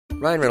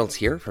Ryan Reynolds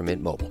here from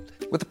Mint Mobile.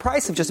 With the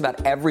price of just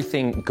about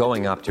everything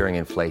going up during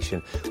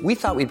inflation, we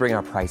thought we'd bring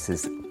our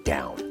prices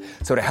down.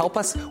 So to help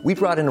us, we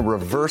brought in a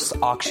reverse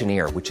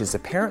auctioneer, which is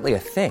apparently a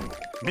thing.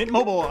 Mint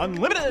Mobile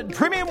Unlimited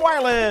Premium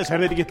Wireless. How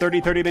to get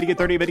 30, 30, bit to get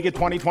 30, bit to get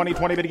 20, 20,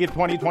 20, bit to get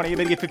 20, 20,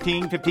 bit to get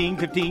 15, 15,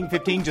 15,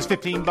 15, just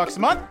 $15 a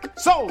month?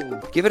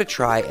 Sold! Give it a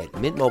try at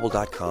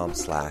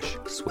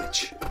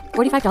mintmobile.com/switch.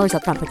 $45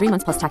 up front for 3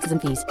 months plus taxes and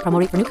fees. Promo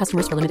rate for new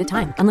customers for limited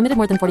time. Unlimited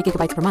more than 40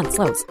 gigabytes per month.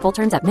 Slows full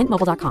terms at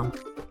mintmobile.com.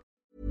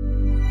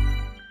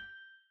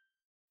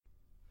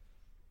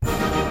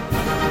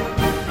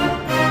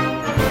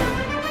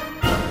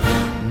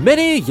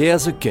 Many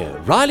years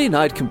ago, Riley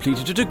Knight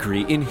completed a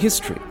degree in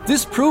history.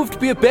 This proved to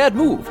be a bad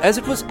move, as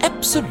it was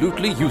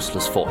absolutely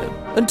useless for him.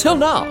 Until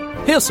now.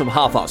 Here's some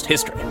half-assed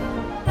history.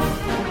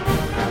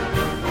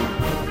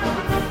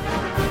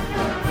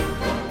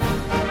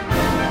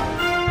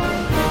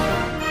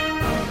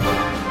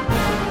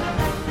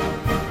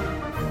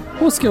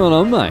 What's going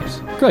on,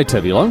 mate? Great to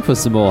have you along for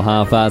some more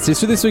half-assed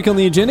history. This week on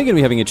the agenda, going to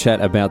be having a chat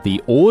about the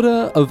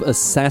Order of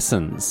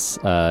Assassins.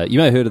 You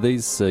may have heard of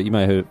these. You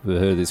may have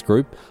heard of this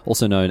group,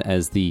 also known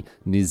as the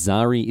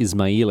Nizari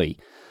Ismaili.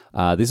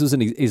 This was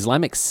an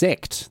Islamic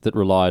sect that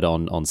relied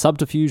on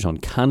subterfuge, on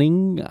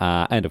cunning,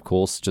 and of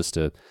course, just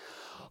a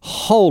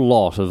whole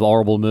lot of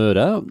horrible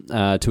murder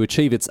to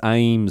achieve its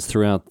aims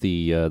throughout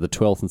the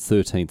 12th and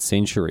 13th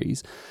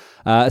centuries.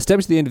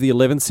 Established at the end of the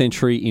 11th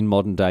century in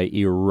modern-day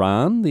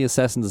Iran, the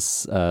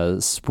assassins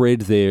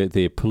spread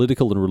their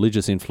political and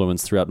religious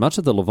influence throughout much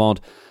of the Levant,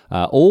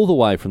 all the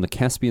way from the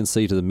Caspian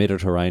Sea to the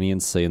Mediterranean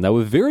Sea, and they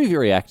were very,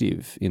 very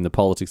active in the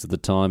politics of the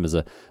time as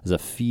a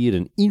feared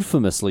and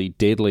infamously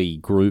deadly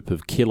group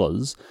of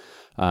killers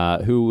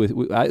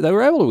who they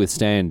were able to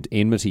withstand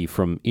enmity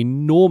from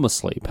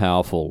enormously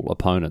powerful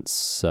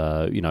opponents,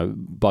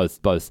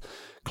 both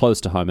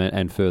close to home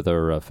and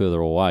further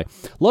away. A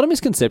lot of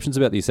misconceptions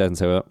about the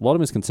assassins, however. A lot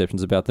of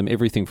misconceptions about them,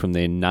 everything from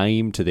their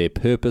name to their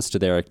purpose to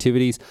their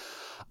activities.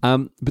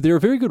 But there are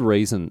very good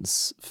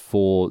reasons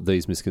for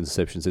these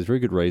misconceptions. There's very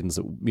good reasons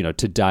that,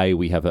 today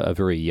we have a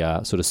very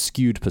sort of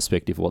skewed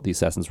perspective of what the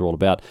assassins were all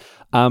about.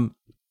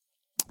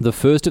 The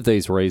first of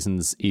these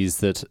reasons is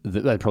that,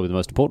 probably the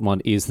most important one,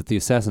 is that the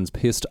assassins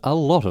pissed a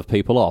lot of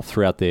people off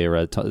throughout their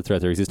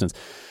existence.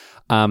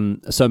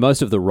 So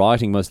most of the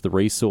writing, most of the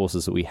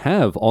resources that we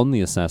have on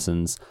the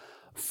assassins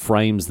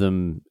frames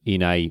them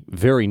in a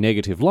very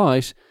negative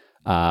light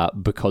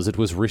because it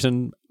was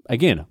written,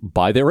 again,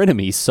 by their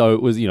enemies. So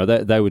it was, they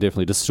were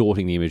definitely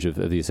distorting the image of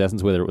the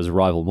assassins, whether it was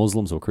rival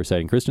Muslims or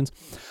crusading Christians.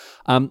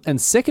 And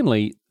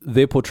secondly,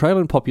 their portrayal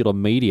in popular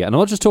media, and I'm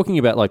not just talking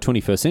about like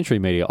 21st century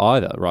media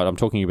either, right? I'm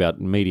talking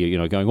about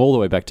media, going all the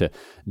way back to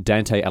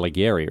Dante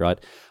Alighieri, right?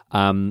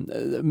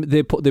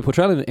 Their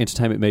portrayal in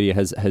entertainment media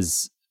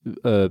has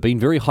been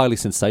very highly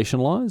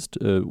sensationalized,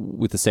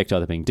 with the sect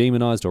either being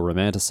demonized or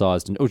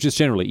romanticized, or just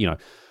generally,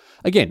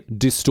 again,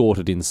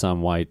 distorted in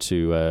some way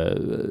to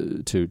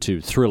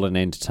thrill and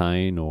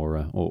entertain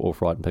or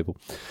frighten people.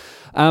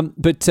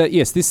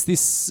 Yes,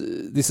 this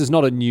is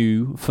not a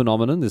new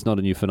phenomenon. There's not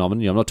a new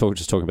phenomenon. I'm not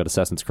just talking about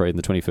Assassin's Creed in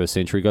the 21st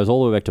century. It goes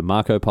all the way back to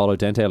Marco Polo,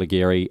 Dante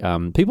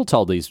Alighieri. People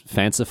told these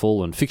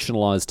fanciful and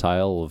fictionalized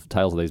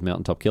tales of these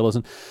mountaintop killers.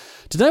 And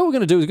today what we're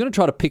going to do is we're going to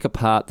try to pick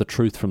apart the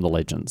truth from the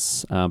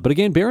legends. But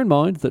again, bear in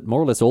mind that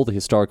more or less all the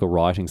historical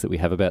writings that we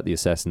have about the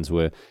assassins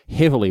were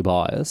heavily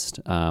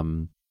biased,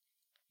 or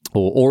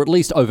at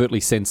least overtly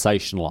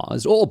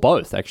sensationalized, or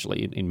both,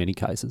 actually, in many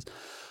cases.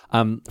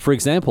 For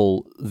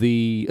example,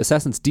 the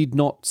assassins did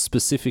not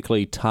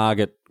specifically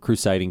target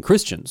crusading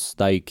Christians.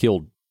 They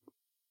killed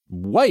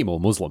way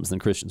more Muslims than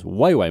Christians,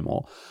 way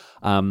more.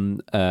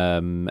 And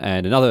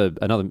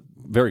another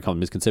very common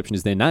misconception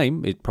is their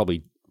name. It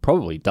probably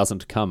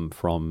doesn't come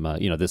from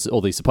there's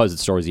all these supposed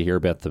stories you hear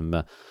about them.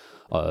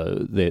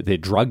 Their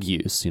drug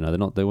use, they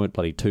weren't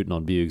bloody tooting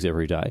on bugs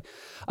every day.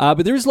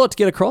 But there is a lot to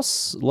get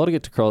across,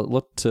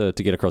 to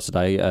get across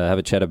today. Have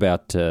a chat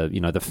about,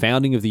 the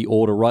founding of the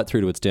order right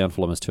through to its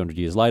downfall almost 200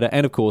 years later,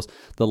 and of course,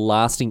 the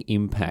lasting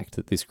impact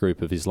that this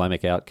group of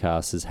Islamic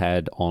outcasts has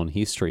had on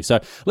history. So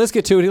let's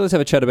get to it. Let's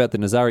have a chat about the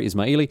Nizari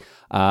Ismaili,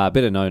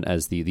 better known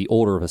as the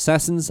Order of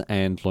Assassins,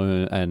 and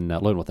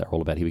learn what they're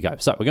all about. Here we go.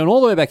 So we're going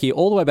all the way back here,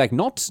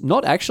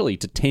 not actually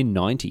to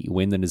 1090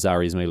 when the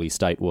Nizari Ismaili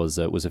state was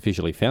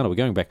officially founded.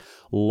 We're going back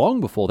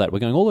long before that. We're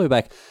going all the way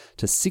back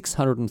to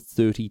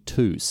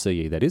 632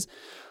 CE, that is,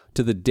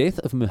 to the death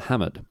of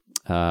Muhammad,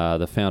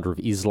 the founder of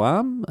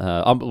Islam.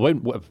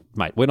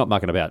 Mate, we're not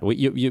mucking about.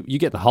 You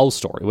get the whole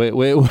story.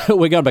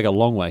 We're going back a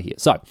long way here.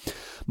 So,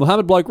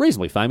 Muhammad bloke,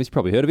 reasonably famous, you've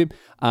probably heard of him.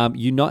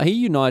 He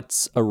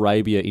unites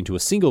Arabia into a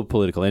single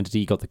political entity.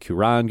 He got the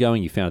Quran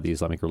going. He founded the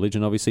Islamic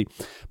religion, obviously.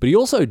 But he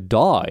also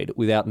died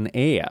without an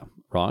heir,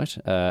 right?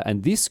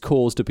 And this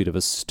caused a bit of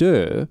a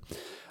stir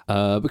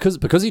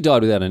Because he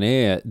died without an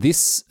heir,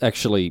 this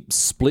actually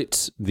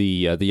split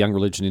the young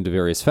religion into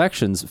various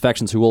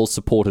factions who all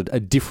supported a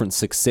different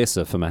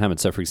successor for Muhammad.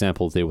 So, for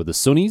example, there were the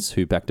Sunnis,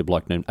 who backed a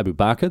bloke named Abu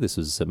Bakr. This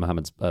was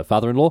Muhammad's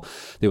father-in-law.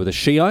 There were the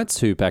Shiites,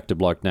 who backed a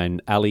bloke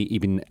named Ali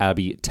ibn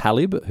Abi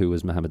Talib, who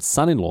was Muhammad's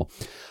son-in-law.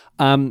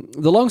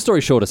 The long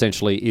story short,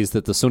 essentially, is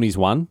that the Sunnis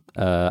won.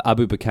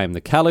 Abu became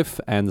the caliph,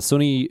 and the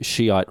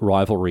Sunni-Shiite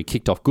rivalry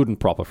kicked off good and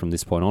proper from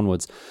this point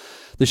onwards.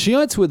 The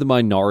Shiites were the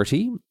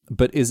minority,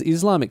 but as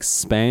Islam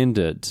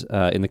expanded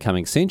in the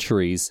coming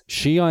centuries,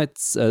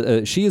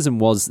 Shiism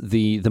was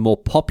the more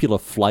popular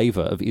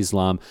flavour of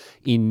Islam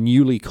in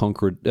newly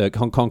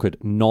conquered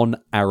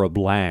non-Arab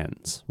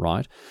lands,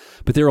 right?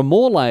 But there are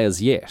more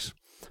layers yet,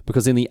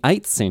 because in the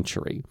 8th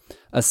century,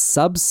 a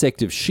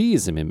subsect of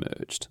Shiism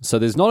emerged. So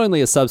there's not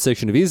only a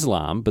subsection of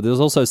Islam, but there's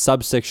also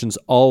subsects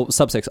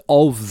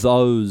of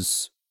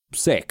those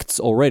sects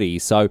already.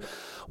 So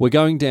we're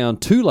going down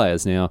 2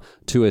 layers now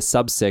to a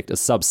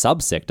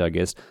sub-subsect, I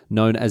guess,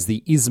 known as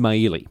the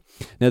Ismaili.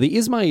 Now, the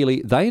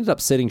Ismaili, they ended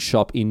up setting up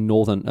shop in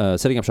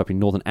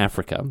northern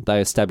Africa. They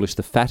established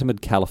the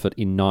Fatimid Caliphate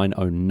in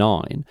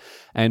 909,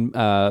 and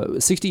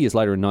 60 years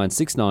later, in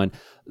 969,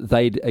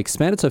 they'd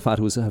expanded so far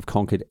to have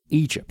conquered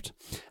Egypt.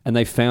 And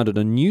they founded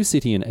a new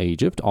city in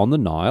Egypt on the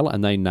Nile,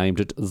 and they named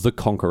it the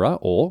Conqueror,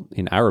 or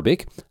in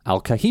Arabic,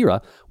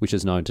 Al-Qahira, which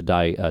is known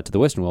today to the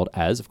Western world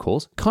as, of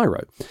course,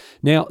 Cairo.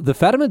 Now, the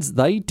Fatimids,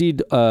 they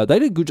did good.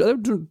 They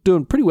were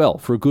doing pretty well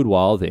for a good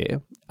while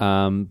there.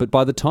 But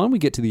by the time we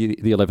get to the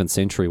 11th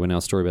century, when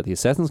our story about the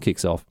assassins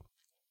kicks off,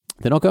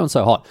 they're not going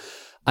so hot.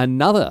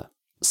 Another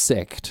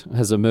sect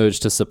has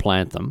emerged to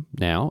supplant them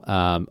now,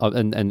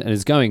 and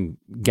is going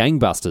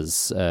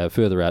gangbusters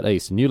further out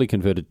east. A newly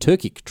converted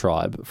Turkic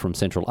tribe from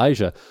Central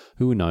Asia,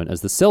 who were known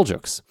as the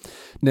Seljuks.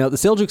 Now, the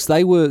Seljuks,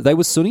 they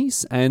were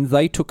Sunnis, and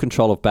they took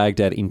control of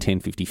Baghdad in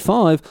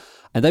 1055,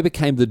 and they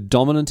became the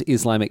dominant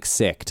Islamic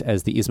sect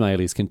as the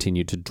Ismailis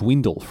continued to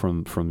dwindle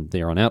from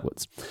there on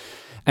outwards.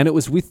 And it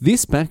was with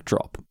this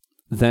backdrop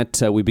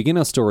that we begin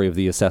our story of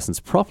the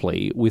assassins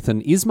properly with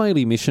an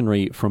Ismaili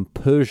missionary from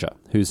Persia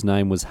whose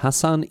name was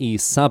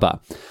Hassan-i-Sabah.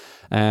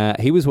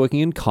 He was working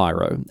in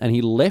Cairo, and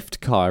he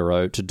left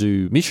Cairo to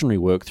do missionary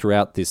work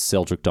throughout this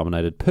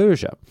Seljuk-dominated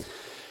Persia.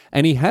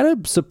 And he had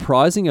a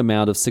surprising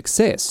amount of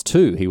success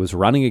too. He was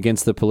running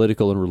against the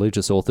political and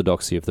religious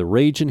orthodoxy of the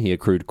region. He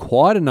accrued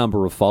quite a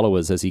number of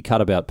followers as he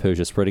cut about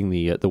Persia, spreading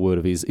the word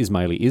of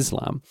Ismaili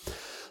Islam.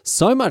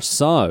 So much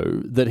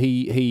so that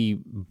he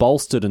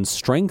bolstered and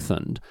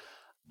strengthened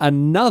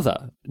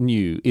another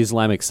new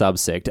Islamic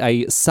subsect,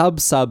 a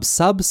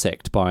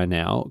subsect by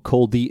now,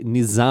 called the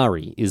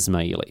Nizari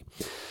Ismaili.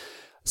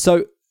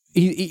 So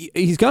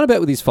he's going about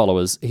with his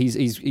followers.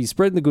 He's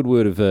spreading the good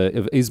word of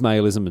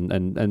Ismailism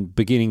and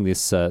beginning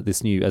this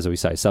new, as we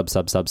say,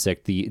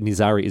 subsect, the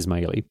Nizari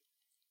Ismaili.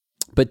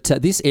 But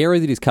this area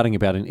that he's cutting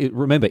about,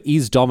 remember,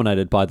 is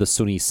dominated by the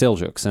Sunni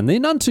Seljuks, and they're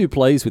none too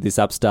pleased with this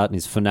upstart and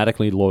his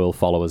fanatically loyal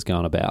followers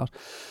going about,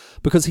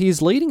 because he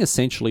is leading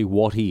essentially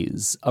what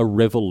is a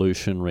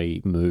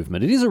revolutionary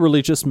movement. It is a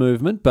religious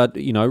movement, but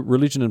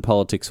religion and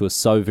politics were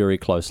so very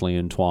closely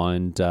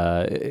entwined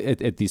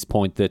at this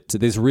point that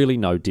there's really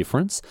no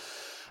difference.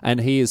 And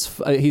he's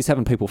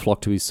having people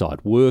flock to his side: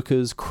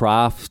 workers,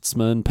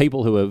 craftsmen,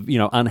 people who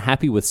are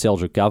unhappy with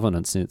Seljuk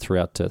governance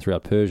throughout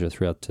Persia,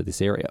 throughout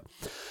this area.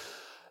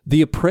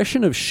 The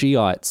oppression of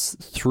Shiites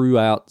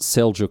throughout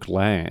Seljuk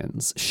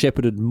lands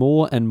shepherded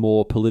more and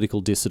more political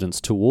dissidents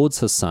towards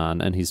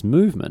Hassan and his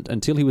movement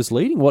until he was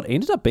leading what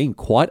ended up being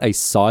quite a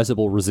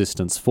sizable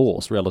resistance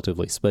force,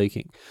 relatively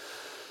speaking.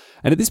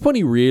 And at this point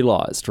he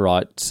realised,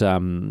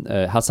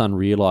 Hassan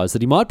realised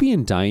that he might be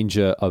in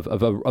danger of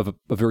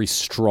a very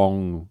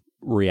strong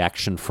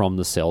reaction from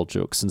the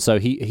Seljuks. And so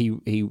he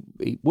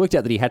worked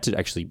out that he had to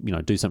actually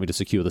do something to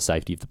secure the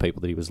safety of the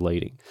people that he was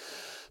leading.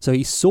 So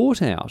he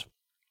sought out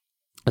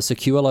a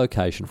secure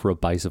location for a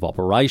base of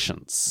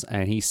operations,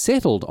 and he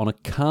settled on a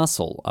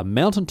castle, a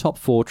mountaintop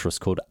fortress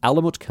called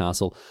Alamut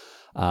Castle,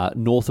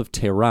 north of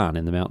Tehran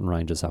in the mountain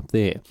ranges up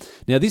there.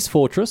 Now, this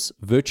fortress,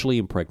 virtually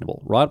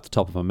impregnable, right at the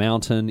top of a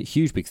mountain,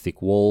 huge, big,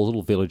 thick walls,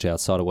 little village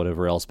outside or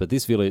whatever else, but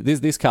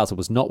this castle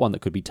was not one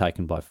that could be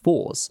taken by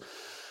force.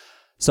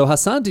 So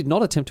Hassan did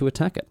not attempt to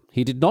attack it.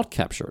 He did not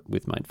capture it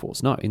with main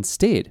force. No,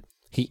 instead,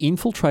 he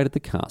infiltrated the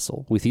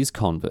castle with his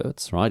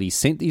converts, right? He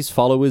sent his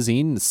followers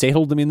in,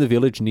 settled them in the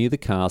village near the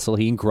castle.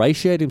 He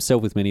ingratiated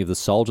himself with many of the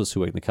soldiers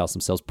who were in the castle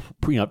themselves,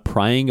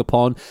 preying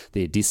upon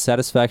their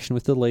dissatisfaction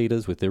with the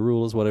leaders, with their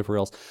rulers, whatever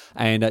else,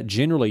 and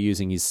generally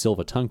using his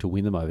silver tongue to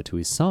win them over to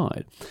his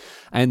side.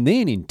 And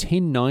then in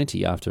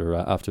 1090, after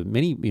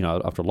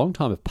a long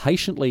time of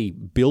patiently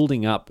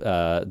building up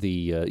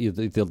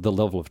the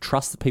level of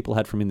trust that people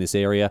had from in this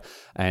area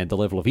and the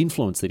level of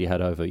influence that he had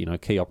over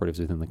key operatives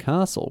within the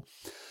castle,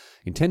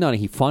 in 1090,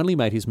 he finally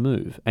made his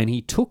move, and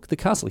he took the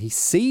castle. He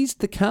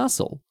seized the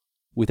castle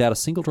without a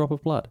single drop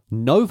of blood.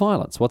 No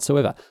violence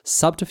whatsoever.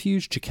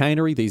 Subterfuge,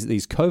 chicanery,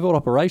 these covert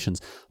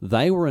operations,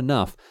 they were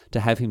enough to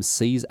have him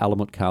seize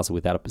Alamut Castle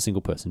without a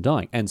single person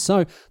dying. And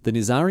so the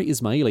Nizari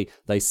Ismaili,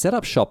 they set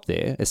up shop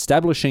there,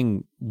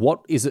 establishing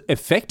what is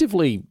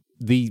effectively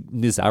the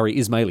Nizari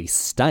Ismaili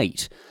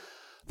state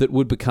that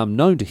would become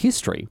known to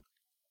history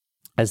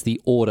as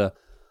the Order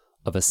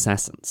of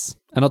Assassins.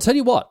 And I'll tell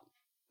you what,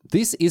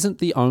 this isn't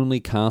the only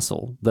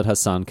castle that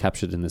Hassan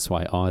captured in this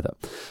way either,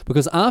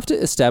 because after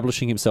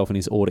establishing himself and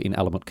his order in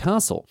Alamut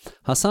Castle,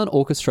 Hassan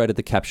orchestrated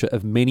the capture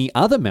of many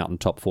other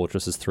mountaintop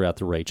fortresses throughout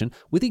the region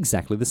with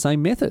exactly the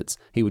same methods.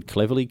 He would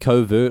cleverly,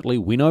 covertly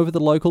win over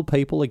the local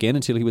people again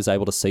until he was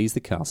able to seize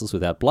the castles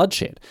without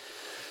bloodshed.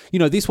 You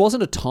know, this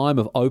wasn't a time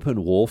of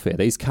open warfare.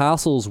 These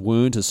castles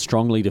weren't as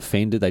strongly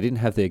defended. They didn't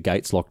have their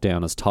gates locked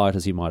down as tight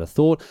as you might have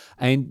thought.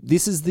 And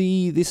this is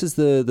the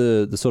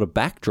sort of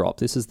backdrop.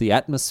 This is the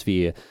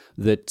atmosphere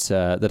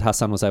that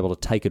Hassan was able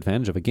to take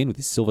advantage of, again with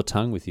his silver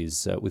tongue, with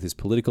his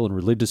political and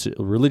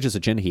religious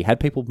agenda. He had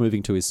people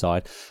moving to his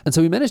side, and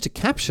so he managed to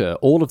capture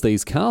all of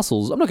these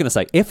castles. I'm not going to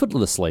say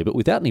effortlessly, but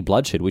without any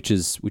bloodshed, which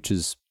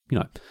is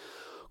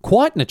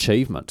quite an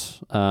achievement.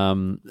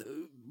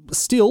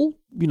 Still,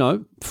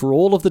 for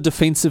all of the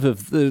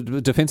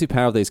defensive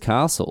power of these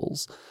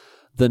castles,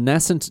 the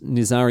nascent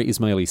Nizari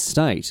Ismaili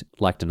state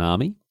lacked an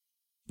army.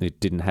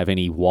 It didn't have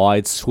any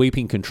wide,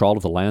 sweeping control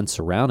of the land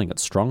surrounding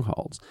its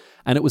strongholds.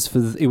 And it was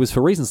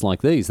for reasons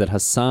like these that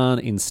Hassan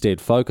instead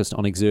focused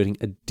on exerting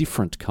a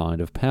different kind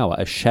of power,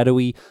 a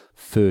shadowy,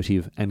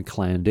 furtive, and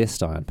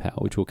clandestine power,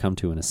 which we'll come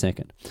to in a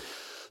second.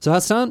 So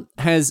Hassan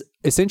has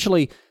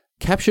essentially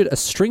captured a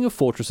string of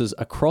fortresses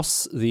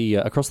across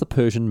the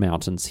Persian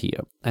mountains here,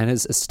 and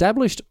has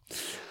established.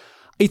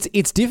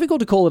 It's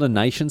difficult to call it a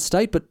nation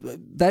state, but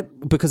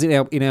that because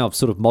in our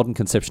sort of modern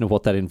conception of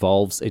what that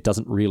involves, it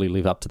doesn't really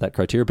live up to that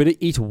criteria. But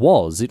it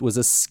was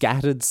a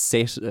scattered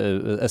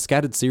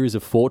series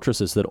of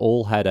fortresses that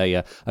all had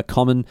a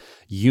common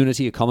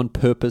unity, a common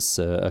purpose,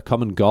 a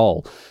common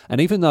goal. And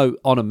even though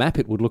on a map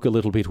it would look a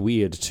little bit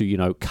weird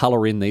to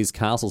color in these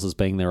castles as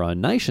being their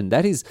own nation,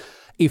 that is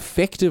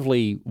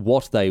effectively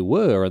what they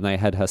were, and they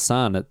had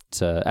Hassan at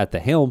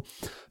the helm,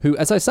 who,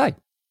 as I say,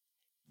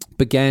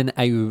 began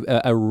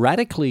a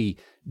radically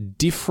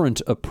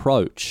different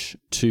approach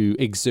to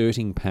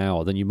exerting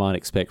power than you might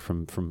expect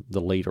from the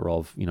leader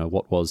of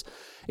what was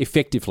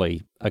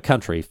effectively a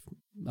country,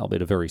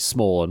 albeit a very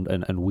small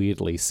and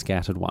weirdly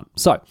scattered one.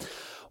 So,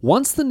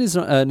 once the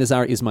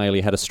Nizari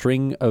Ismaili had a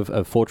string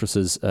of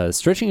fortresses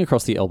stretching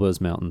across the Elburz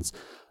Mountains,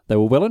 they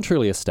were well and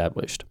truly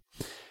established.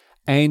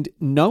 And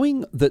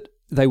knowing that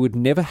they would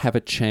never have a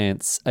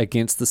chance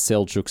against the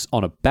Seljuks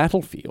on a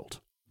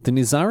battlefield, the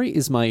Nizari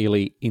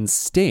Ismaili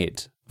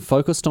instead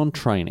focused on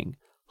training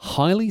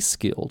highly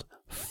skilled,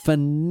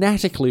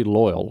 fanatically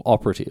loyal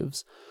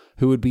operatives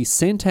who would be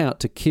sent out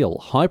to kill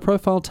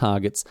high-profile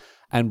targets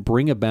and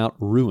bring about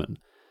ruin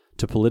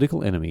to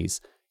political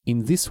enemies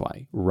in this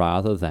way,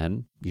 rather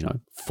than,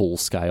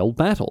 full-scale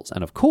battles.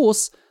 And of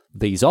course,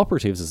 these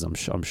operatives, as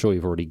I'm sure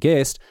you've already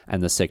guessed,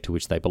 and the sect to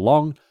which they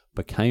belong,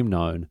 became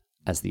known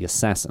as the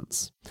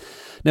Assassins.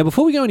 Now,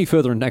 before we go any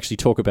further and actually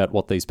talk about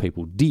what these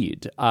people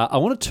did, I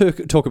want to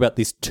talk about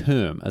this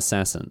term,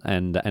 assassin,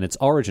 and its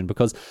origin,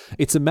 because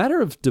it's a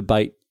matter of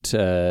debate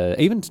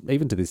even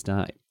to this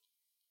day.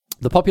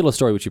 The popular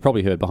story, which you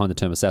probably heard behind the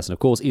term assassin, of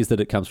course, is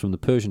that it comes from the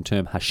Persian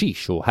term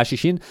hashish, or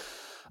hashishin,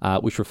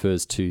 which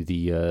refers to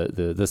the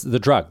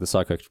drug, the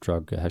psychoactive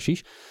drug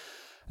hashish.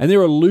 And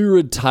there are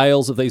lurid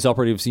tales of these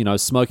operatives,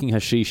 smoking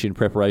hashish in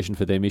preparation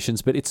for their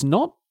missions, but it's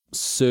not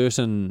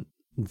certain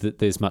that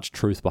there's much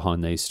truth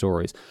behind these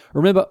stories.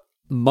 Remember,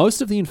 most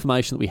of the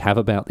information that we have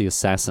about the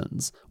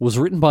assassins was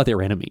written by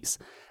their enemies.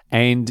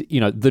 And,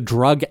 the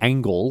drug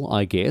angle,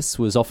 I guess,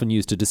 was often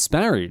used to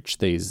disparage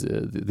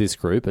this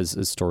group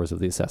as stories of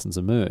the assassins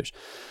emerged.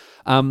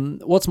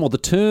 What's more, the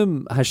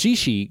term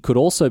hashishi could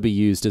also be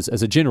used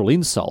as a general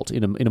insult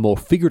in a more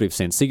figurative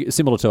sense,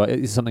 similar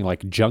to something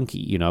like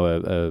junkie,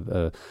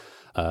 a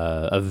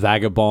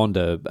vagabond,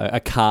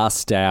 a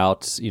cast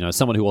out,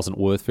 someone who wasn't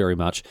worth very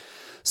much.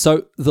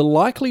 So the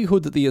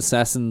likelihood that the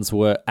assassins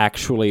were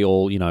actually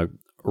all,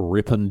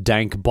 ripping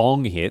dank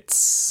bong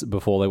hits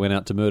before they went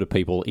out to murder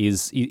people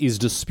is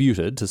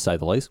disputed, to say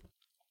the least.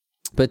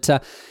 But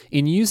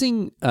in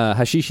using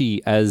hashishi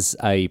as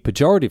a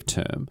pejorative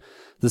term,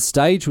 the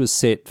stage was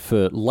set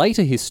for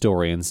later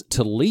historians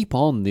to leap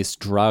on this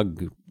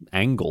drug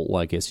angle,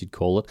 I guess you'd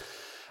call it.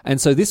 And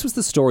so this was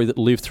the story that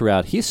lived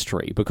throughout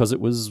history because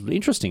it was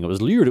interesting, it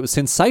was lurid, it was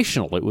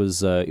sensational, it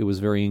was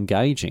very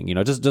engaging.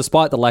 Just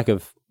despite the lack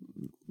of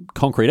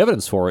concrete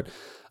evidence for it,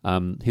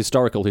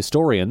 historical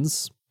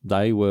historians,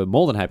 they were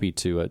more than happy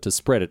to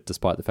spread it,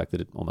 despite the fact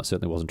that it almost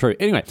certainly wasn't true.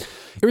 Anyway,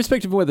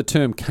 irrespective of where the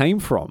term came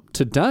from,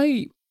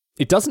 today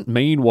it doesn't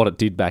mean what it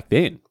did back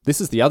then.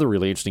 This is the other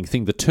really interesting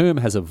thing. The term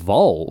has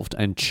evolved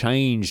and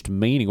changed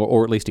meaning,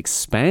 or at least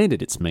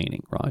expanded its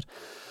meaning, right?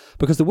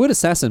 Because the word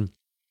assassin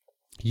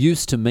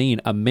used to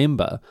mean a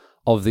member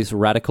of this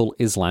radical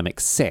Islamic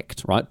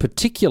sect, right?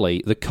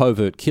 Particularly the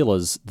covert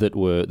killers that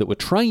were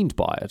trained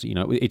by it. You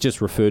know, it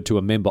just referred to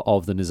a member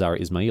of the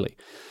Nizari Ismaili.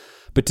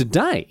 But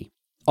today,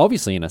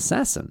 obviously, an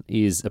assassin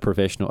is a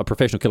professional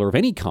killer of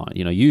any kind.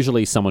 You know,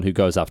 usually someone who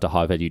goes after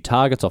high-value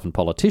targets, often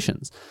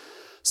politicians.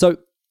 So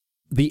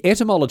the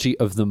etymology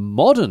of the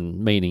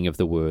modern meaning of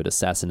the word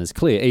assassin is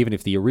clear, even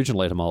if the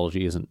original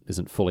etymology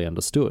isn't fully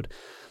understood.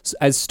 So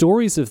as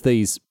stories of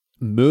these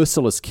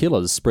merciless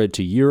killers spread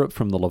to Europe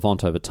from the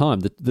Levant over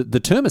time, the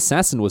term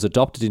assassin was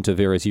adopted into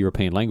various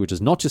European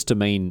languages, not just to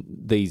mean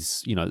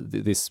these, you know,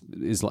 this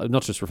is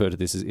not just refer to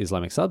this as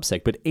Islamic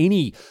subsect, but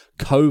any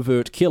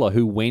covert killer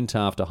who went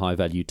after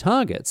high-value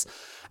targets.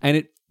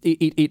 And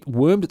it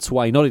wormed its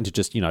way not into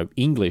just, you know,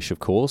 English, of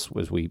course,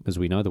 as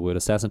we know the word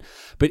assassin,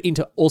 but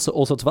into also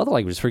all sorts of other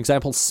languages. For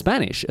example,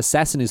 Spanish,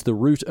 assassin is the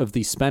root of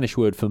the Spanish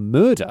word for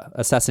murder,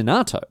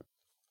 asesinato.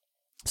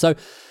 So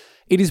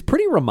it is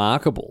pretty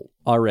remarkable,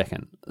 I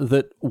reckon,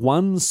 that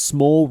one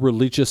small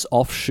religious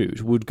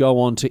offshoot would go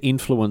on to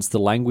influence the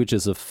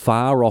languages of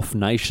far-off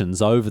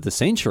nations over the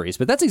centuries,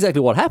 but that's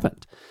exactly what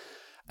happened.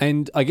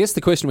 And I guess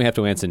the question we have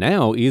to answer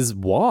now is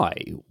why?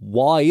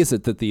 Why is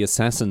it that the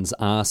assassins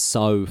are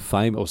so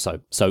famous,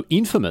 or so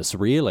infamous,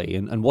 really?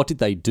 And what did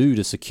they do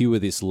to secure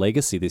this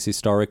legacy, this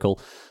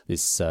historical,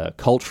 this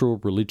cultural,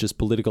 religious,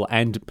 political,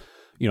 and,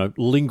 you know,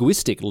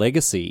 linguistic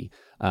legacy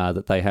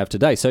that they have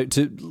today? So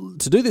to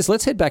do this,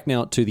 let's head back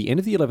now to the end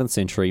of the 11th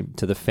century,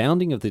 to the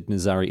founding of the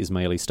Nizari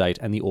Ismaili state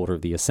and the Order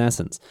of the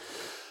Assassins.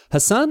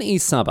 Hassan-i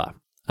Sabbah,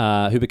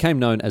 who became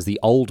known as the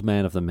Old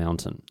Man of the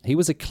Mountain. He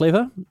was a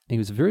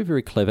very,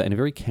 very clever and a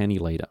very canny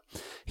leader.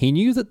 He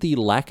knew that the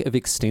lack of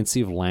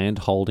extensive land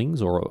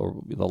holdings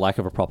or the lack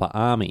of a proper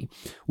army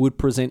would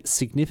present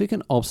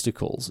significant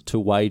obstacles to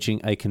waging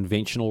a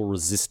conventional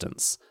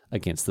resistance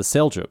against the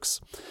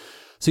Seljuks.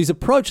 So his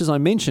approach, as I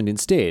mentioned,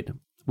 instead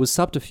was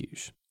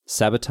subterfuge,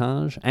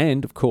 sabotage,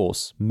 and, of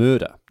course,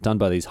 murder done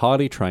by these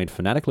highly trained,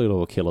 fanatically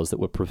loyal killers that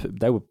were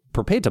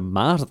prepared to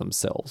martyr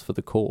themselves for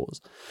the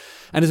cause.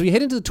 And as we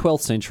head into the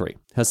 12th century,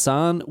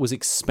 Hassan was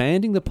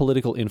expanding the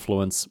political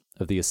influence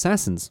of the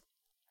assassins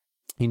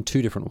in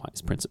two different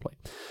ways, principally.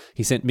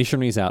 He sent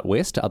missionaries out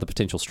west to other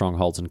potential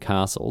strongholds and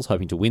castles,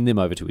 hoping to win them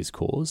over to his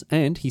cause,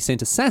 and he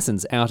sent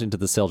assassins out into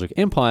the Seljuk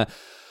Empire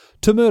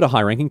to murder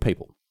high-ranking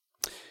people.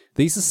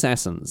 These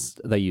assassins,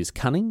 they used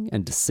cunning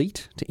and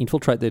deceit to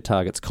infiltrate their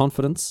target's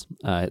confidence.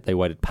 They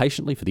waited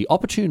patiently for the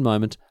opportune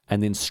moment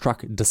and then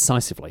struck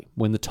decisively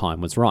when the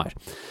time was right.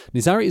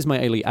 Nizari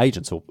Ismaili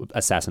agents, or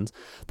assassins,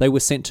 they were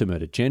sent to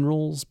murder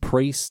generals,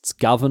 priests,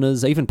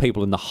 governors, even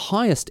people in the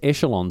highest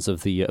echelons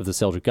of the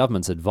Seljuk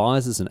government's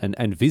advisors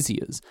and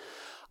viziers.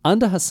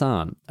 Under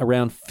Hassan,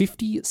 around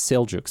 50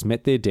 Seljuks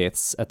met their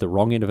deaths at the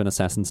wrong end of an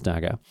assassin's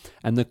dagger,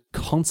 and the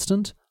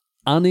constant,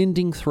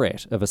 unending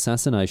threat of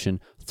assassination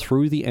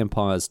threw the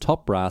empire's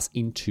top brass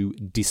into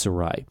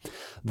disarray.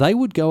 They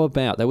would go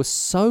about, they were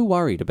so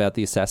worried about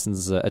the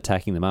assassins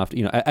attacking them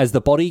after, as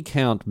the body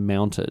count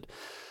mounted.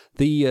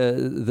 The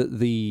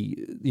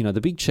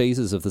big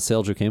cheeses of the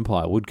Seljuk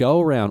Empire would go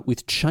around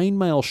with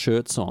chainmail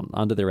shirts on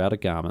under their outer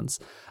garments,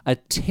 a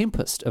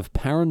tempest of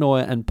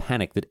paranoia and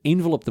panic that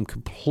enveloped them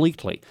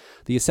completely.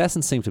 The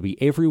assassins seemed to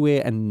be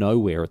everywhere and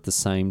nowhere at the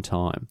same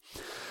time.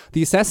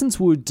 The assassins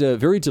would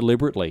very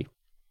deliberately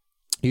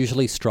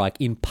usually strike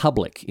in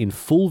public, in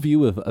full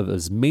view of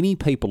as many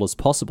people as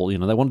possible.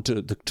 They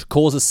wanted to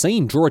cause a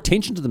scene, draw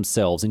attention to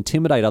themselves,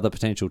 intimidate other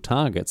potential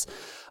targets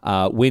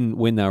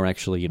when they were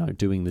actually,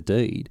 doing the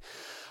deed.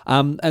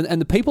 And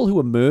the people who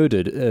were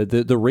murdered,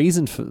 the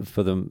reason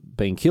for them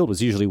being killed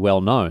was usually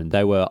well known.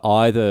 They were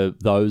either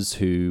those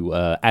who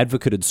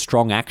advocated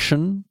strong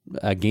action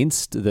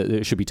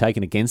that should be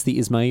taken against the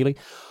Ismaili,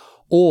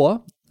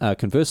 or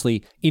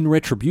conversely, in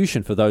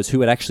retribution for those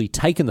who had actually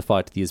taken the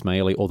fight to the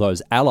Ismaili or those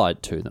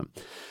allied to them.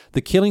 The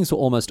killings were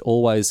almost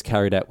always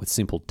carried out with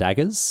simple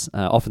daggers.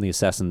 Often the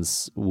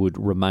assassins would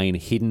remain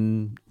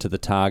hidden to the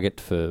target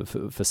for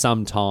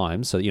some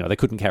time, so they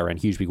couldn't carry around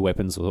huge big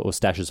weapons or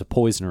stashes of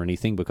poison or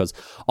anything, because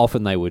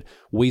often they would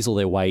weasel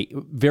their way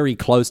very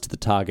close to the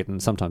target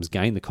and sometimes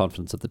gain the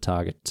confidence of the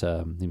target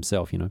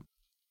himself.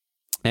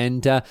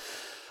 And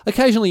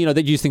occasionally,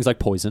 they'd use things like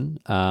poison,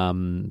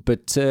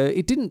 but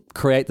it didn't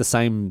create the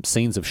same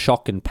scenes of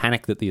shock and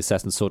panic that the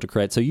assassins sought to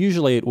create. So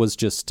usually it was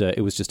just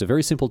a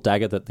very simple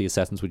dagger that the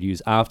assassins would use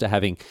after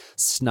having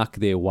snuck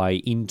their way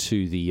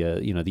into the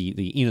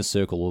inner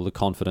circle or the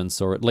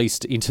confidence, or at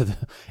least into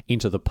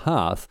the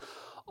path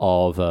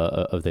of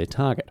their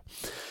target.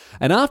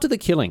 And after the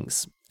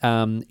killings,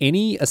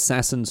 any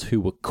assassins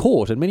who were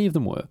caught, and many of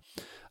them were,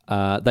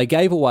 they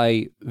gave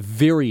away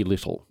very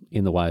little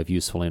in the way of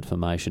useful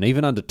information.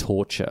 Even under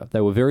torture, they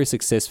were very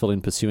successful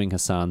in pursuing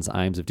Hassan's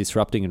aims of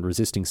disrupting and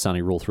resisting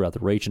Sunni rule throughout the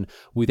region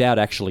without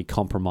actually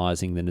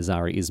compromising the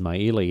Nizari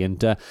Ismaili.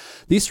 And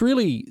this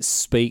really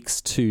speaks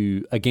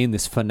to, again,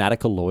 this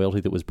fanatical loyalty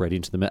that was bred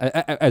into them,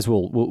 as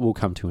we'll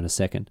come to in a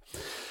second.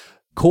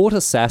 Court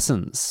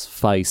assassins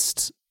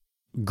faced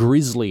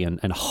grisly and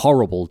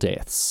horrible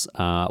deaths.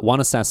 One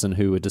assassin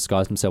who had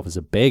disguised himself as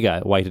a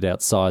beggar waited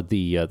outside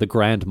the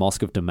Grand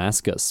Mosque of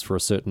Damascus for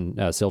a certain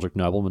Seljuk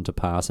nobleman to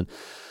pass, and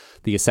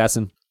the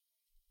assassin,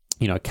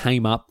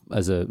 came up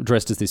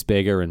dressed as this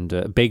beggar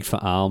and begged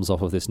for alms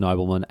off of this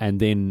nobleman, and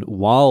then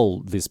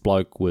while this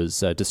bloke was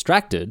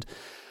distracted,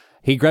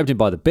 he grabbed him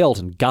by the belt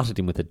and gutted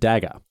him with a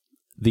dagger.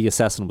 The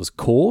assassin was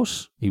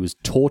caught, he was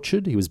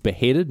tortured, he was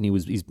beheaded, and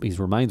his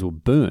remains were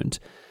burnt,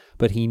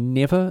 but he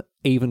never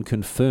even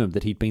confirmed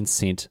that he'd been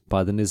sent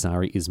by the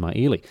Nizari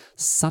Ismaili.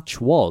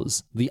 Such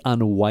was the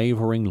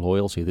unwavering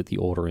loyalty that the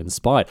order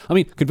inspired. I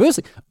mean,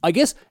 conversely, I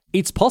guess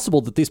it's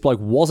possible that this bloke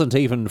wasn't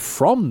even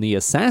from the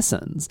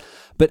assassins,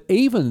 but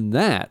even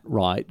that,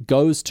 right,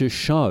 goes to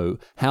show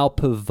how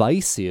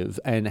pervasive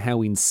and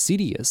how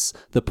insidious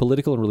the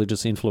political and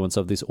religious influence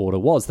of this order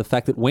was. The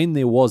fact that when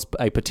there was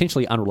a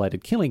potentially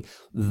unrelated killing,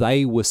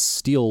 they were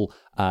still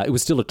it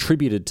was still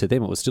attributed to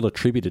them. It was still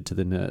attributed to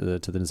the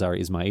Nizari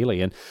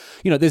Ismaili. And,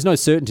 there's no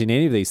certainty in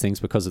any of these things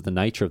because of the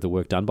nature of the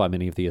work done by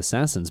many of the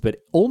assassins,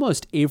 but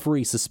almost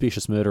every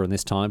suspicious murder in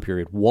this time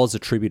period was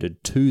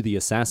attributed to the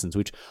assassins,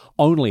 which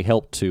only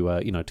helped to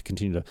to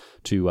continue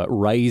to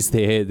raise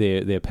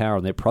their power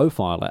and their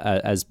profile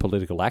as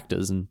political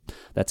actors, and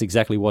that's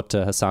exactly what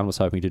Hassan was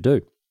hoping to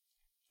do.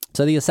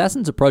 So the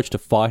assassins' approach to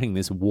fighting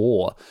this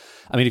war,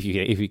 I mean, if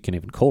you can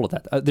even call it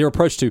that, their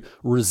approach to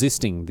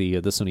resisting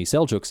the Sunni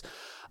Seljuks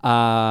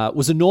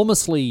was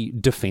enormously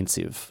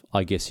defensive,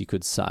 I guess you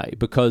could say,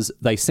 because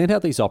they sent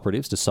out these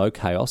operatives to sow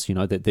chaos.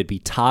 That there'd be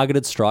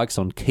targeted strikes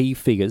on key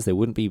figures. There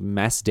wouldn't be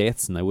mass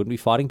deaths, and they wouldn't be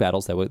fighting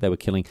battles. They were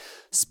killing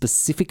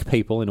specific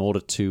people in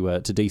order to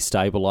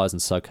destabilize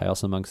and sow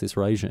chaos amongst this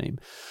regime.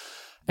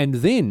 And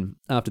then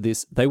after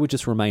this, they would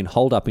just remain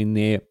holed up in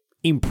their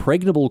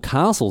impregnable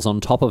castles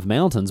on top of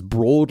mountains,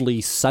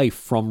 broadly safe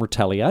from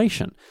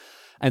retaliation.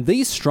 And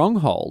these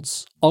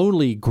strongholds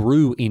only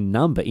grew in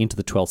number into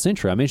the 12th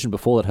century. I mentioned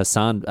before that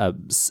Hassan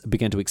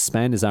began to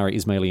expand Nizari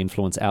Ismaili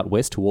influence out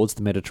west towards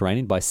the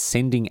Mediterranean by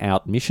sending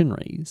out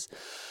missionaries.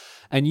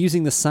 And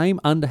using the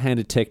same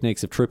underhanded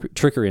techniques of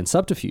trickery and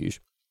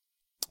subterfuge,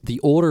 the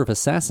Order of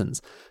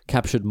Assassins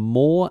captured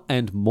more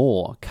and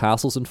more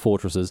castles and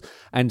fortresses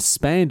and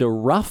spanned a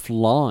rough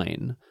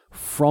line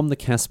from the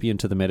Caspian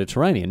to the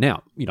Mediterranean.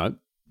 Now,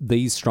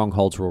 these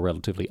strongholds were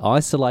relatively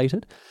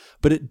isolated,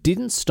 but it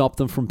didn't stop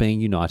them from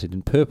being united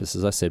in purpose,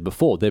 as I said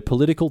before. Their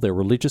political, their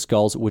religious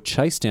goals were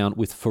chased down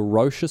with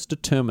ferocious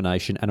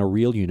determination and a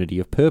real unity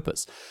of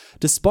purpose.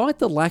 Despite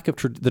the lack of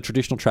the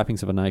traditional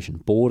trappings of a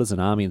nation, borders, an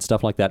army, and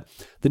stuff like that,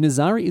 the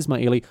Nizari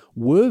Ismaili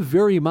were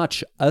very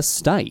much a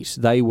state.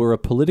 They were a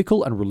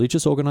political and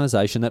religious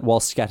organization that, while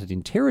scattered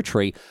in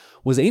territory,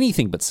 was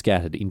anything but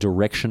scattered in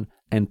direction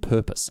and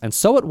purpose. And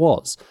so it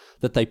was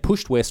that they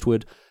pushed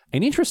westward,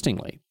 and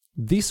interestingly,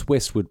 this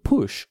westward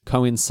push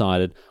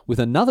coincided with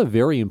another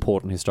very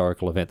important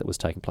historical event that was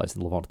taking place in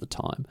the Levant at the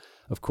time,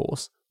 of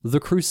course,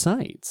 the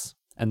Crusades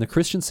and the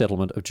Christian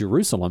settlement of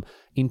Jerusalem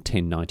in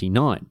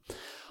 1099.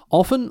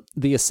 Often,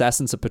 the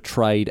assassins are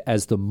portrayed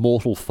as the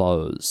mortal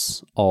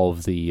foes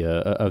of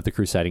the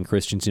crusading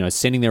Christians,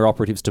 sending their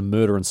operatives to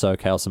murder and sow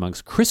chaos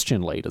amongst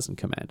Christian leaders and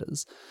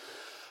commanders.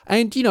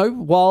 And,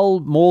 while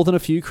more than a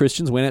few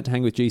Christians went out to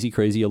hang with Jeezy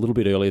Creasy a little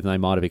bit earlier than they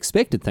might have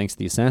expected thanks to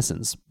the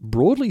assassins,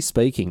 broadly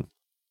speaking,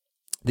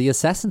 the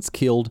assassins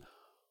killed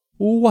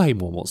way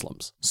more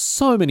Muslims,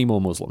 so many more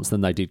Muslims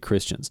than they did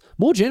Christians.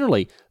 More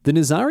generally, the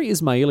Nizari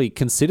Ismaili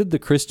considered the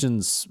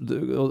Christians,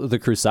 the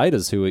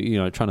Crusaders who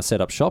were, trying to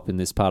set up shop in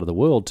this part of the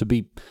world, to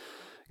be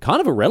kind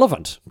of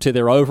irrelevant to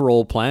their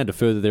overall plan to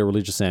further their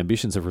religious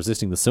ambitions of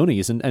resisting the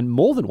Sunnis. And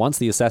more than once,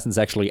 the assassins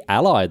actually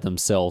allied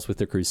themselves with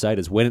the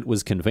Crusaders when it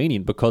was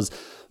convenient because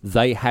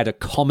they had a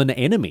common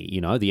enemy.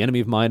 The enemy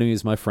of my enemy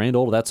is my friend,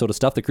 all of that sort of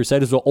stuff. The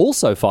Crusaders were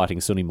also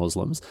fighting Sunni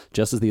Muslims,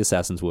 just as the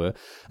assassins were.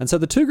 And so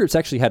the two groups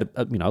actually had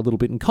a little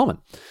bit in common.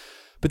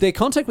 But their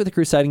contact with the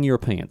crusading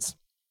Europeans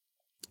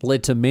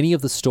led to many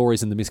of the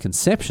stories and the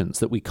misconceptions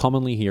that we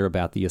commonly hear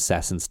about the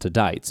assassins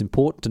today. It's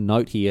important to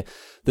note here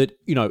that,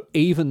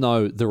 even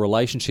though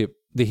the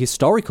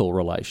historical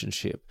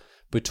relationship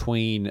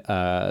between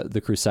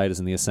the Crusaders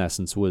and the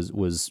assassins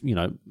was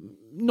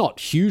not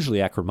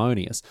hugely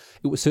acrimonious,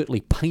 it was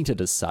certainly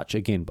painted as such,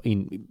 again,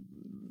 in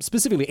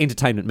specifically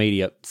entertainment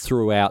media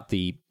throughout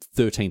the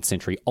 13th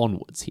century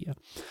onwards here.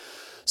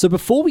 So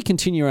before we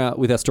continue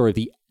with our story of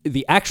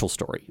the actual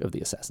story of the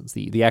assassins,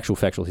 the actual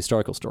factual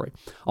historical story,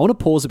 I want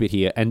to pause a bit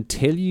here and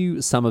tell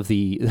you some of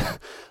the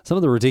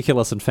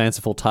ridiculous and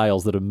fanciful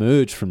tales that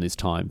emerged from this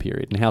time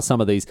period and how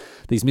some of these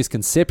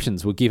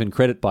misconceptions were given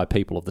credit by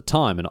people of the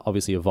time and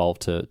obviously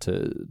evolved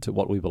to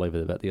what we believe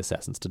about the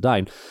assassins today.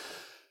 And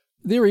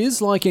there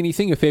is, like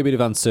anything, a fair bit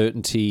of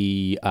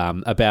uncertainty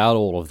about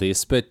all of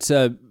this, but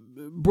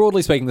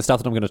broadly speaking, the stuff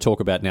that I'm going to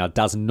talk about now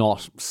does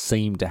not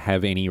seem to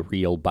have any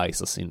real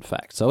basis, in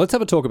fact. So let's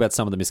have a talk about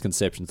some of the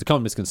misconceptions, the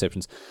common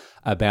misconceptions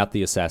about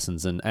the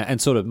assassins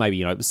and sort of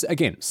maybe,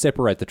 again,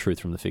 separate the truth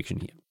from the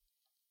fiction here.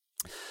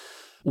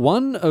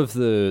 One of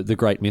the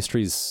great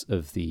mysteries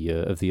of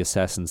the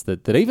assassins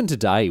that even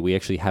today we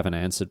actually haven't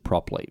answered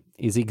properly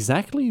is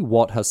exactly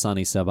what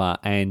Hassani Sabbah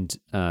and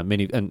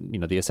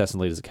the assassin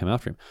leaders that came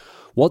after him,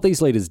 what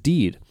these leaders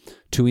did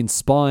to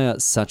inspire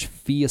such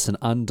fierce and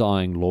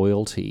undying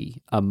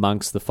loyalty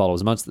amongst the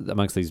followers,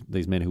 amongst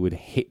these men who would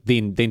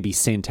then be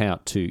sent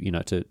out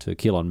to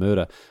kill and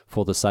murder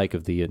for the sake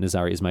of the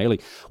Nizari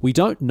Ismaili. We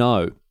don't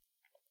know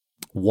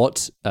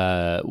what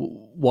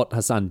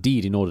Hassan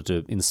did in order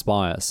to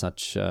inspire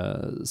such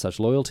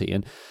loyalty,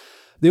 and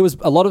there was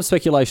a lot of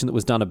speculation that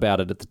was done about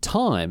it at the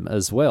time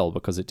as well,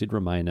 because it did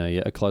remain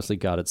a closely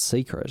guarded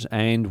secret.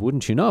 And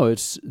wouldn't you know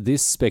it,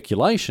 this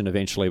speculation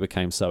eventually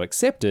became so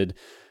accepted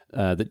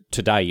that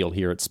today you'll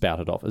hear it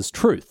spouted off as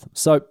truth.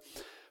 So,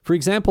 for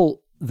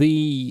example,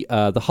 the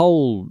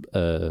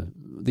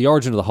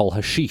origin of the whole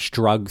hashish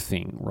drug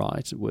thing,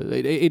 right?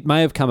 It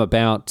may have come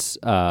about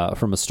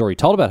from a story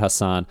told about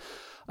Hassan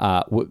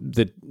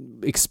that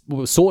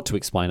sought to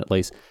explain at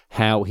least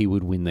how he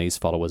would win these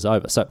followers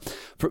over. So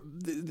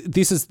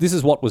this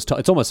is what was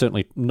it's almost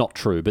certainly not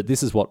true, but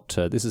this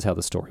is how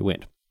the story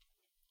went.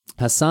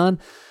 Hassan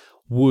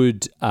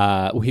would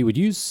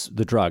use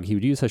the drug. He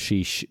would use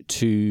hashish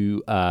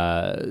to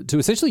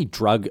essentially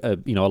drug a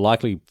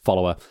likely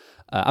follower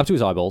up to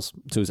his eyeballs,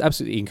 so he was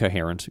absolutely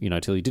incoherent,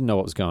 till he didn't know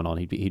what was going on.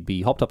 He'd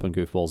be hopped up on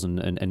goofballs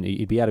and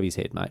he'd be out of his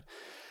head, mate.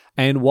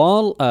 And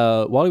while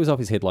he was off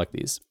his head like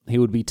this, he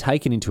would be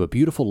taken into a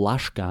beautiful,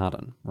 lush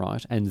garden,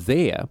 right? And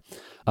there,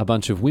 a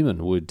bunch of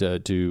women would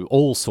do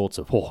all sorts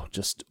of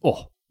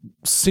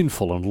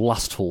sinful and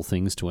lustful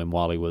things to him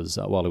while he was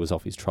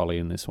off his trolley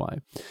in this way.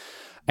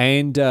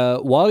 And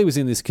while he was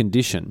in this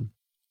condition,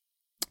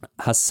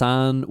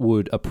 Hassan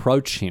would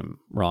approach him,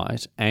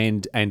 right,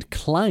 and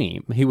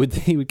claim he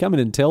would come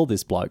in and tell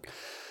this bloke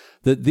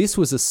that this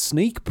was a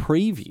sneak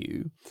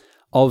preview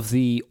of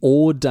the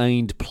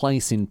ordained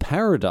place in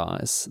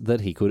paradise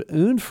that he could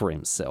earn for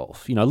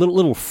himself. A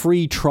little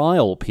free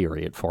trial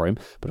period for him,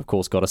 but of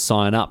course got to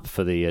sign up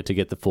for to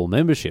get the full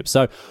membership.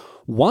 So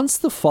once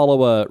the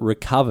follower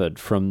recovered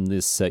from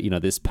this,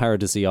 this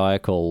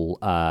paradisiacal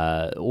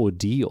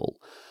ordeal,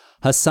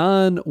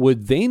 Hassan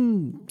would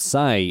then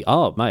say,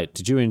 "Oh, mate,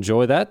 did you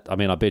enjoy that? I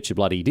mean, I bet you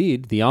bloody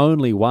did. The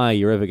only way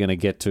you're ever going to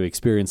get to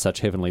experience such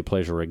heavenly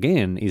pleasure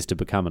again is to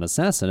become an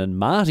assassin and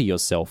martyr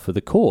yourself for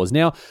the cause."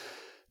 Now,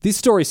 this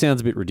story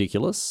sounds a bit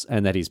ridiculous,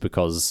 and that is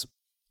because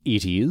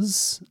it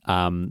is.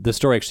 The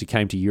story actually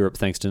came to Europe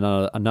thanks to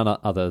none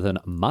other than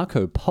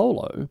Marco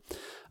Polo,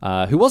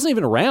 who wasn't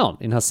even around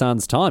in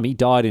Hassan's time.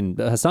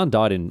 Hassan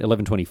died in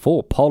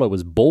 1124. Polo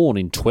was born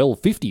in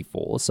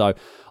 1254, so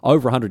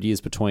over 100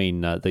 years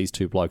between these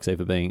two blokes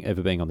ever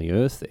being on the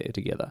earth there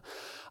together.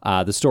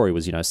 The story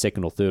was,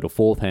 second or third or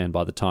fourth hand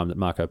by the time that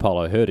Marco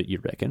Polo heard it,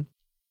 you'd reckon.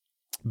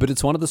 But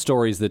it's one of the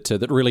stories that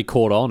really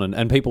caught on,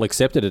 and people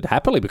accepted it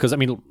happily because I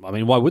mean,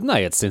 why wouldn't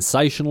they? It's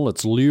sensational,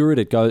 it's lurid.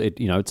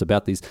 It's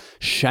about this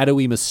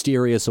shadowy,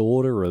 mysterious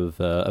order of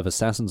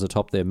assassins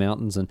atop their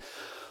mountains, and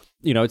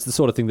it's the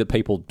sort of thing that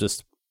people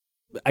just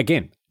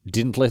again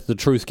didn't let the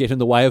truth get in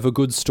the way of a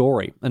good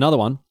story. Another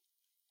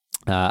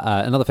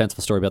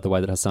fanciful story about the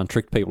way that Hassan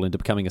tricked people into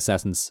becoming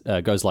assassins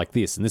goes like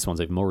this, and this one's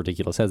even more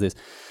ridiculous. Has this.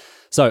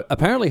 So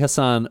apparently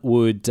Hassan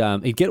would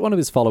he'd get one of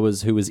his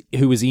followers who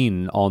was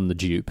in on the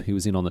dupe, who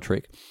was in on the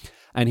trick,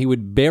 and he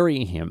would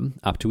bury him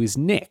up to his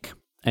neck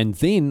and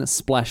then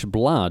splash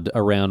blood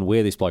around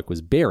where this bloke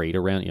was buried,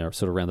 around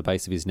sort of around the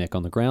base of his neck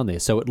on the ground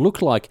there. So it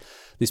looked like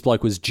this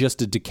bloke was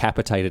just a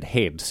decapitated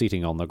head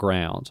sitting on the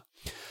ground.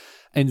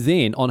 And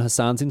then on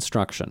Hassan's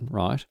instruction,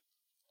 right,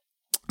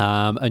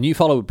 a new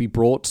follower would be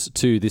brought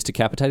to this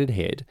decapitated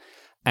head,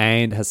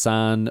 and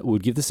Hassan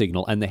would give the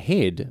signal, and the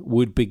head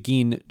would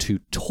begin to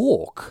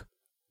talk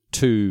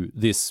to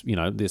this,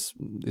 this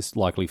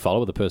likely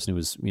follower, the person who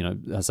was,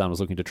 Hassan was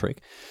looking to trick,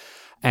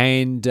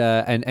 and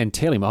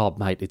tell him, "Oh,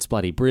 mate, it's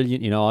bloody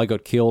brilliant. I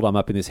got killed. I'm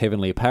up in this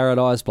heavenly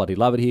paradise. Bloody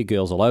love it here.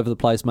 Girls all over the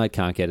place, mate.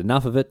 Can't get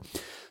enough of it."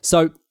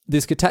 So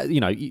this,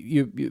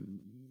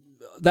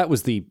 that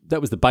was the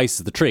basis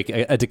of the trick.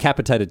 A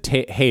decapitated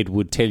head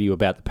would tell you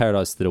about the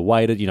paradise that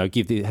awaited.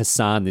 Give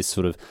Hassan this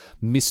sort of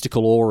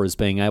mystical aura as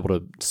being able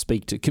to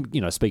speak to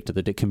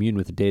the commune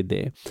with the dead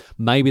there.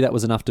 Maybe that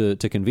was enough to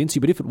convince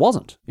you. But if it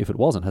wasn't,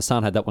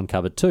 Hassan had that one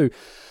covered too.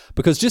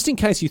 Because just in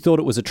case you thought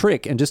it was a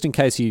trick, and just in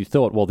case you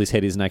thought, well, this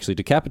head isn't actually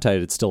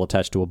decapitated, it's still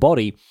attached to a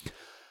body,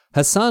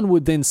 Hassan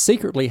would then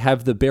secretly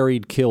have the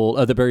buried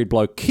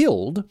bloke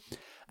killed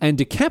and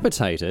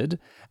decapitated,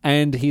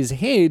 and his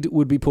head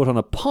would be put on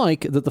a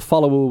pike that the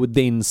follower would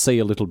then see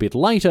a little bit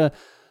later,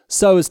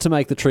 so as to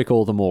make the trick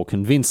all the more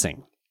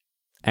convincing.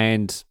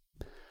 And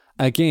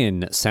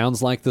again,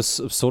 sounds like this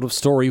sort of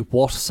story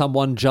what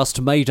someone just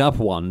made up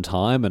one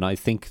time, and I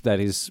think that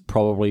is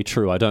probably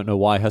true. I don't know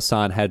why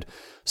Hassan had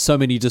so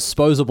many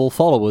disposable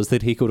followers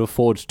that he could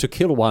afford to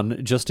kill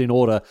one just in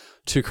order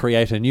to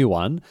create a new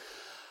one.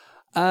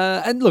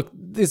 And look,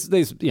 these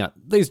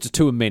are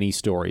too many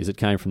stories that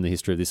came from the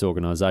history of this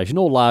organisation,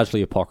 all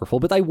largely apocryphal,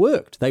 but they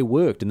worked.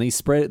 And these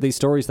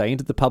stories, they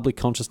entered the public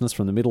consciousness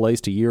from the Middle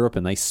East to Europe,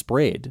 and they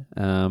spread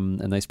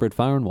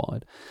far and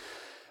wide.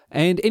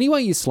 And any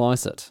way you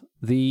slice it,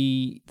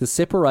 the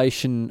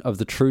separation of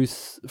the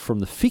truth from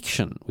the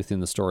fiction within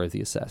the story of the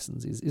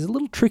assassins is a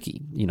little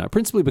tricky,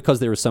 principally because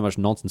there is so much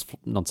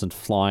nonsense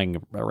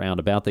flying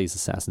around about these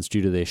assassins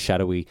due to their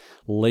shadowy,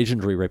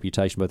 legendary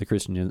reputation, both the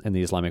Christian and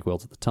the Islamic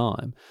worlds at the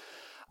time.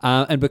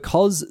 And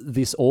because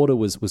this order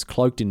was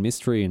cloaked in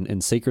mystery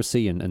and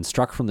secrecy and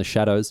struck from the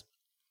shadows,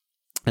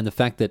 and the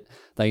fact that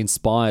they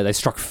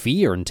struck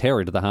fear and terror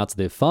into the hearts of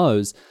their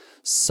foes,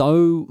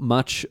 so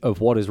much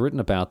of what is written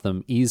about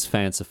them is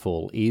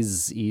fanciful,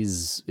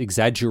 is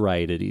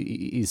exaggerated,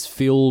 is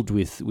filled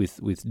with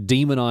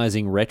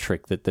demonizing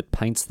rhetoric that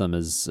paints them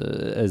as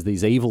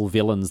these evil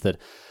villains that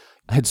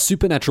had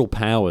supernatural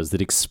powers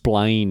that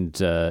explained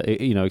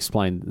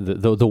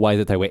the way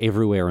that they were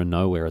everywhere and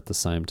nowhere at the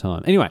same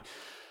time. Anyway,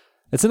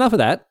 it's enough of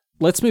that.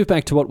 Let's move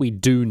back to what we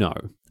do know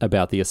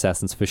about the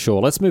assassins for sure.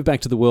 Let's move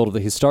back to the world of the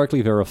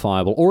historically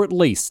verifiable, or at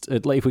least,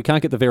 if we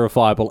can't get the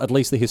verifiable, at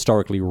least the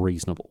historically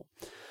reasonable.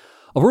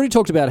 I've already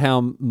talked about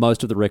how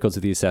most of the records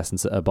of the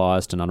assassins are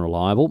biased and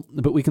unreliable,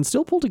 but we can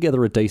still pull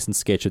together a decent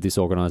sketch of this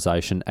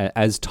organisation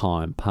as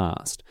time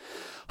passed.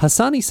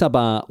 Hassan-i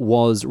Sabbah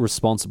was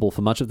responsible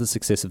for much of the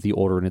success of the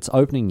order in its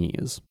opening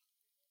years,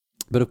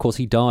 but of course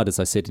he died, as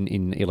I said, in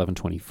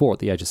 1124 at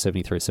the age of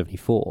 73 or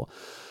 74.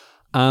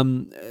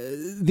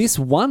 This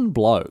one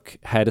bloke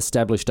had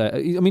established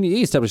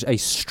a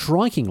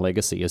striking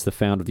legacy as the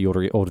founder of the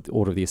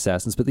Order of the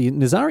Assassins, but the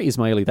Nizari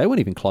Ismaili, they weren't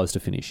even close to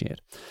finish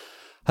yet.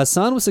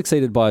 Hassan was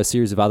succeeded by a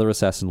series of other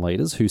assassin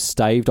leaders who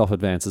staved off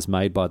advances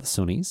made by the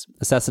Sunnis.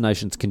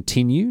 Assassinations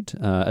continued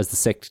as the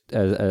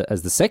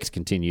sect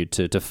continued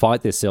to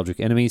fight their Seljuk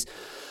enemies,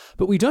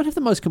 but we don't have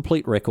the most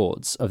complete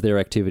records of their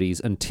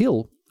activities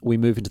until we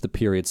move into the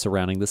period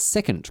surrounding the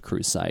Second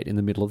Crusade in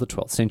the middle of the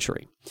 12th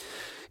century.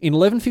 In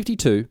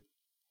 1152,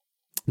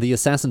 the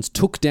assassins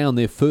took down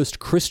their first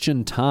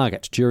Christian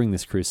target during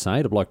this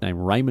crusade, a bloke named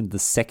Raymond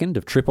II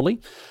of Tripoli.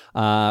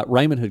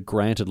 Raymond had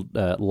granted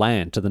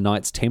land to the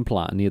Knights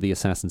Templar near the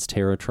assassins'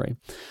 territory.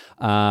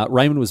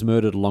 Raymond was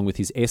murdered along with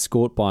his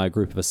escort by a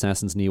group of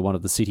assassins near one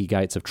of the city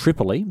gates of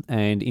Tripoli,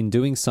 and in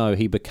doing so,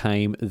 he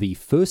became the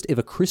first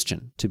ever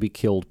Christian to be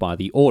killed by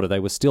the order. They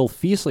were still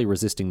fiercely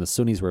resisting the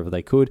Sunnis wherever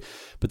they could,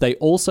 but they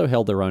also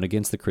held their own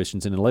against the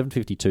Christians. In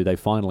 1152, they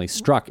finally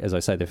struck, as I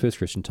say, their first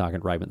Christian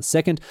target, Raymond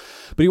II.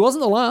 But he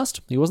wasn't the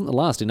last.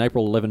 In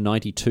April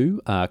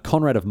 1192,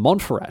 Conrad of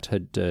Montferrat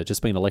had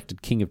just been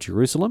elected king of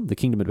Jerusalem. The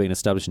kingdom had been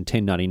established in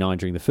 1099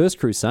 during the First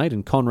Crusade,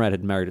 and Conrad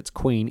had married its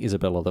queen,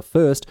 Isabella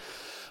I.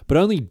 But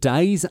only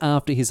days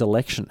after his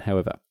election,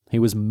 however, he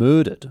was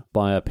murdered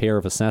by a pair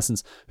of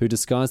assassins who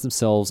disguised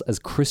themselves as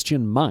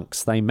Christian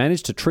monks. They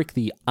managed to trick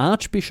the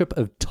Archbishop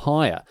of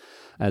Tyre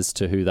as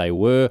to who they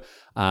were.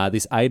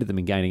 This aided them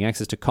in gaining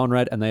access to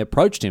Conrad, and they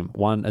approached him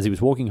as he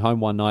was walking home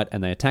one night,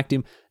 and they attacked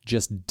him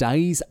just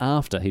days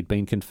after he'd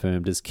been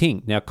confirmed as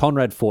king. Now,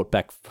 Conrad fought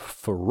back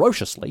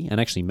ferociously and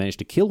actually managed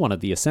to kill one of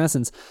the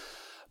assassins,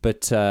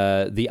 but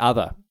the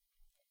other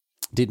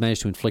did manage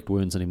to inflict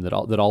wounds on him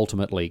that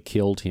ultimately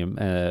killed him.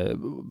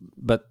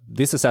 But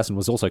this assassin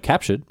was also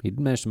captured. He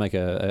did manage to make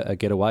a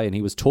getaway, and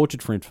he was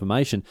tortured for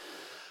information.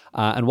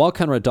 And while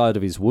Conrad died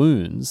of his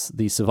wounds,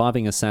 the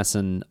surviving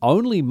assassin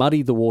only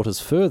muddied the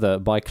waters further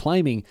by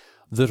claiming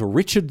that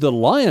Richard the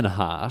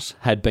Lionheart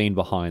had been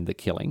behind the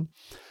killing.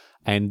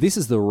 And this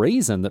is the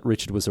reason that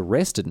Richard was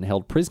arrested and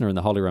held prisoner in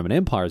the Holy Roman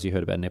Empire, as you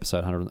heard about in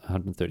episode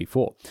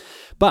 134.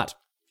 But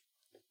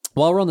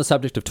while we're on the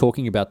subject of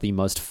talking about the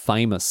most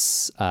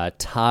famous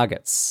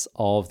targets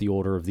of the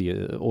Order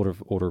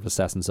of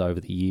Assassins over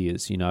the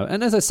years,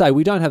 and as I say,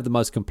 we don't have the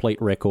most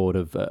complete record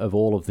of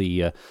all of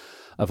the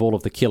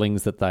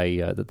killings that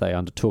they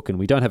undertook, and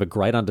we don't have a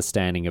great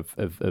understanding of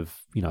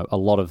a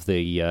lot of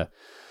the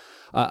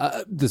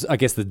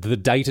the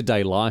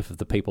day-to-day life of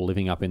the people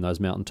living up in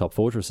those mountaintop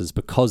fortresses,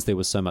 because there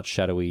was so much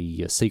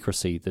shadowy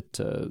secrecy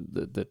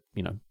that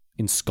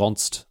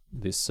ensconced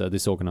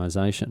this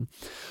organization.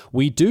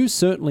 We do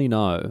certainly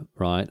know,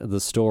 right, the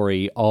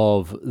story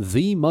of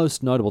the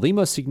most notable, the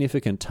most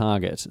significant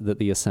target that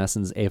the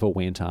assassins ever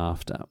went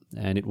after,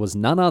 and it was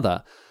none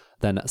other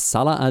than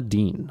Salah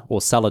ad-Din,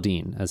 or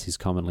Saladin, as he's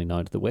commonly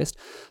known to the West.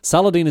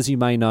 Saladin, as you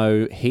may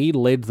know, he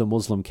led the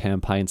Muslim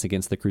campaigns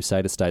against the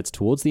Crusader states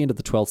towards the end of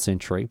the 12th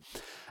century,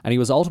 and he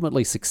was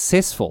ultimately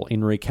successful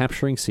in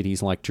recapturing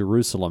cities like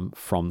Jerusalem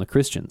from the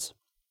Christians.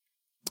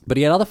 But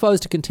he had other foes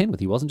to contend with.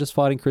 He wasn't just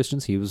fighting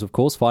Christians. He was, of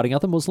course, fighting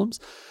other Muslims.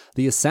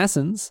 The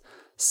assassins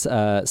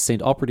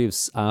sent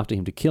operatives after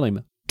him to kill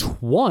him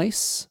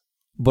twice,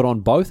 but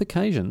on both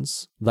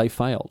occasions, they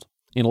failed.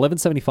 In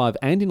 1175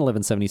 and in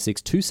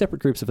 1176, two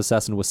separate groups of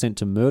assassins were sent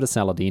to murder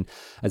Saladin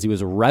as he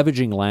was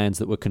ravaging lands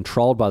that were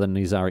controlled by the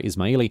Nizari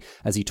Ismaili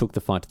as he took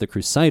the fight to the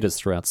Crusaders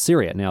throughout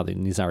Syria. Now, the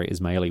Nizari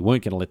Ismaili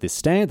weren't going to let this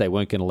stand. They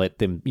weren't going to let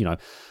them, they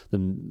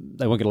weren't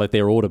going to let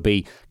their order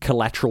be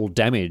collateral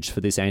damage for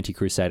this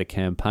anti-Crusader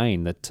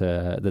campaign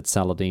that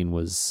Saladin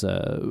was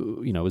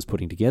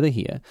putting together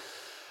here.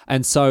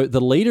 And so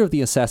the leader of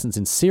the assassins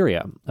in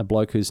Syria, a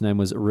bloke whose name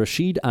was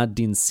Rashid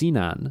ad-Din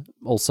Sinan,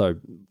 also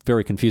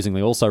very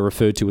confusingly also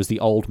referred to as the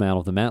Old Man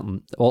of the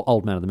Mountain, or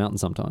Old Man of the Mountain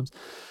sometimes,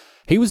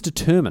 he was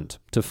determined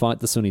to fight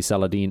the Sunni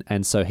Saladin,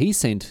 and so he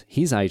sent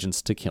his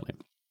agents to kill him.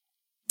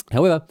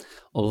 However,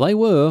 they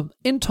were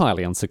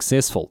entirely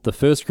unsuccessful. The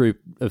first group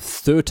of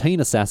 13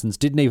 assassins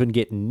didn't even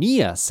get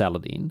near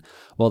Saladin,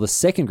 while the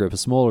second group, a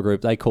smaller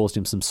group, they caused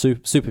him some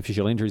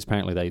superficial injuries.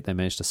 Apparently they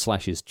managed to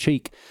slash his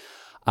cheek.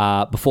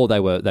 Before they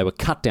were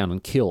cut down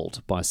and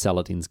killed by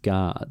Saladin's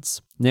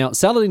guards. Now,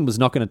 Saladin was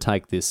not going to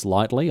take this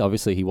lightly.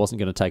 Obviously, he wasn't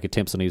going to take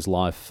attempts on his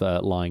life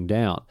lying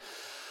down.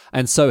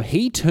 And so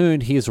he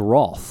turned his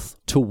wrath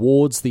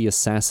towards the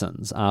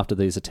assassins after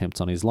these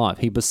attempts on his life.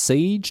 He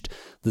besieged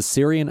the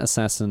Syrian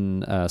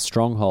assassin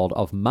stronghold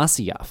of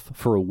Masyaf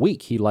for a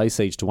week. He lay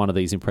siege to one of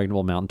these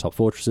impregnable mountaintop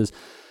fortresses.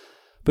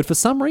 But for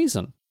some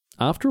reason,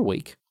 after a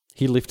week,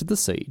 he lifted the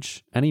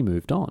siege and he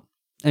moved on.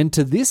 And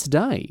to this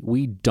day,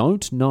 we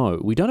don't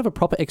have a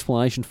proper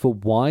explanation for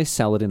why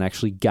Saladin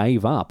actually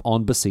gave up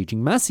on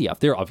besieging Masyaf.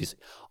 There are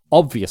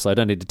obviously, I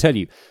don't need to tell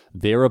you,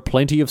 there are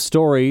plenty of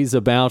stories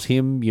about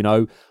him,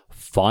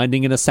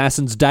 finding an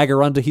assassin's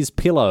dagger under his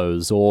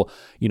pillows, or,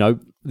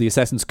 the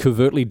assassins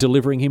covertly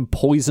delivering him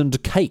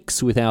poisoned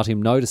cakes without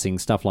him noticing,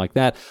 stuff like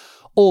that.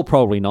 All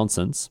probably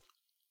nonsense.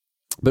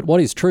 But what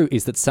is true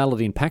is that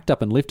Saladin packed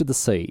up and lifted the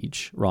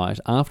siege, right,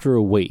 after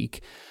a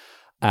week.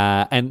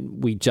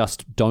 And we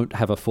just don't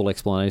have a full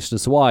explanation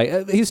as to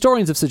why.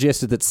 Historians have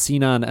suggested that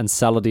Sinan and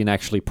Saladin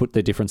actually put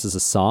their differences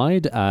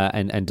aside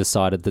and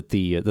decided that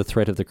the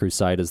threat of the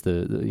Crusaders,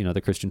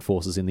 the Christian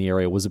forces in the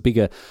area, was a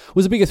bigger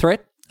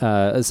threat,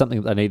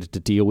 something that they needed to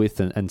deal with,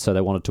 and so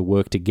they wanted to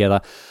work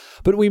together.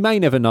 But we may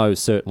never know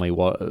certainly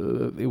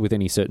with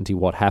any certainty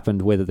what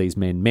happened, whether these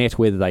men met,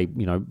 whether they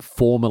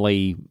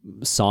formally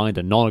signed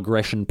a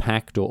non-aggression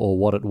pact or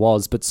what it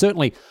was. But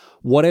certainly,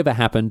 whatever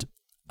happened.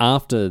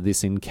 After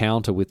this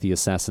encounter with the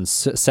assassins,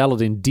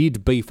 Saladin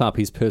did beef up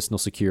his personal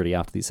security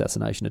after the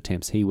assassination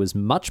attempts. He was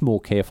much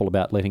more careful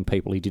about letting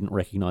people he didn't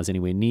recognize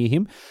anywhere near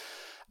him.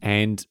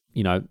 And,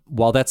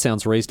 while that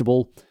sounds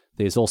reasonable,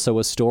 there's also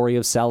a story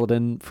of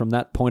Saladin from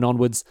that point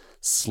onwards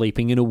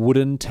sleeping in a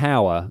wooden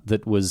tower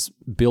that was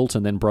built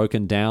and then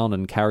broken down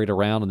and carried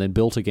around and then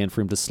built again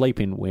for him to sleep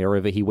in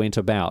wherever he went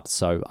about.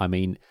 So,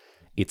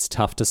 it's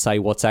tough to say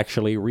what's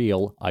actually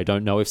real. I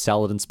don't know if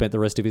Saladin spent the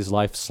rest of his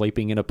life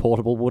sleeping in a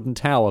portable wooden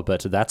tower,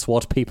 but that's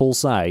what people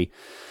say.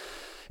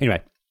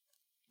 Anyway,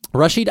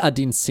 Rashid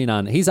ad-Din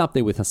Sinan, he's up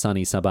there with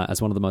Hassani Sabah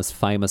as one of the most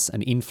famous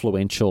and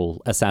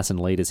influential assassin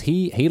leaders.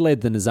 He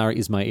led the Nizari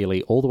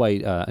Ismaili all the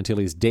way until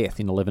his death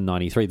in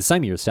 1193, the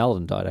same year as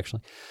Saladin died,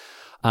 actually.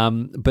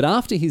 But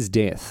after his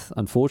death,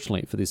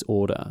 unfortunately for this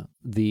order,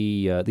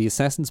 the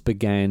assassins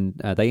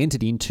they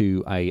entered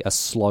into a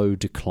slow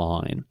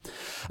decline.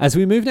 As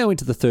we move now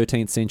into the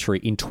 13th century,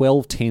 in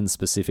 1210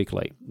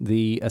 specifically,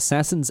 the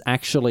assassins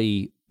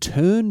actually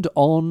turned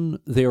on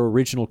their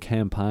original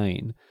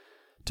campaign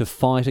to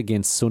fight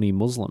against Sunni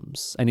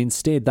Muslims, and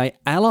instead they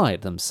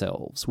allied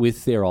themselves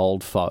with their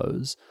old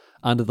foes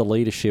under the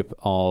leadership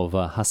of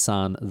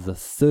Hassan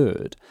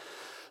III.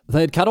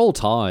 They had cut all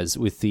ties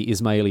with the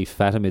Ismaili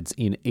Fatimids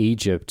in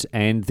Egypt,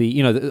 and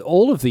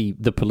all of the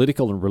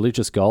political and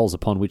religious goals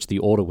upon which the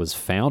order was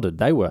founded,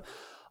 they were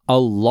a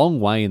long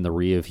way in the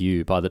rear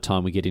view by the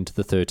time we get into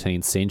the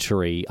 13th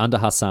century. Under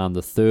Hassan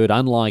III,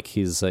 unlike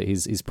his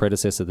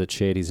predecessor that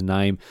shared his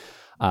name,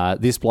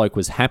 this bloke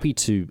was happy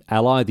to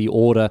ally the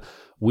order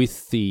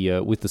with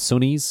the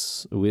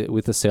Sunnis,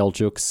 with the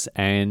Seljuks,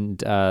 and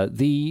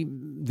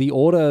the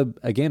order,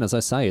 again, as I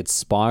say, it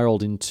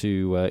spiraled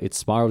into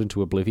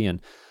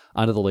oblivion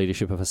under the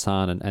leadership of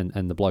Hassan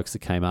and the blokes that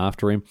came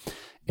after him.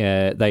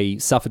 They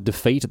suffered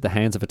defeat at the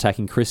hands of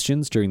attacking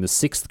Christians during the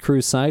Sixth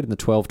Crusade in the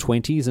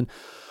 1220s, and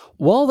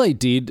while they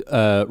did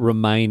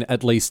remain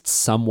at least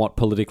somewhat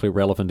politically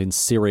relevant in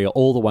Syria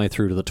all the way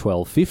through to the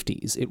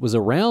 1250s, it was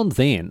around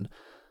then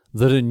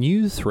that a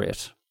new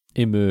threat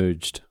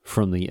emerged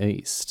from the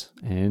east.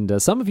 And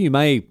some of you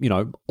may,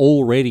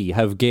 already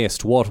have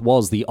guessed what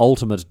was the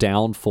ultimate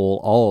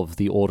downfall of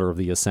the Order of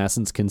the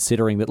Assassins,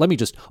 considering that, let me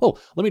just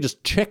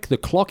check the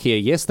clock here.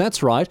 Yes,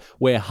 that's right.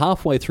 We're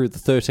halfway through the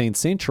 13th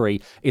century.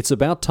 It's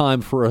about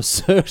time for a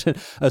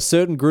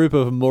certain group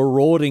of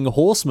marauding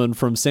horsemen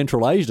from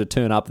Central Asia to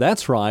turn up.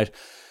 That's right.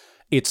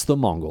 It's the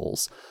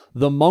Mongols.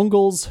 The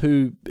Mongols,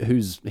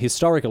 whose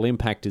historical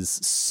impact is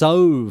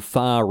so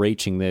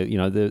far-reaching,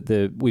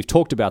 we've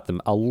talked about them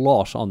a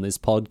lot on this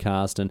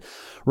podcast, and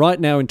right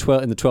now in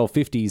the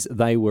 1250s,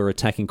 they were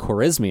attacking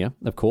Khwarezmia,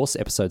 of course,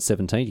 episode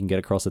 17, you can get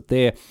across it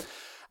there,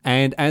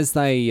 And as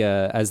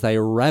they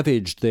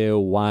ravaged their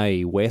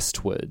way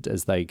westward,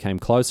 as they came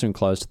closer and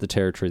closer to the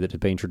territory that had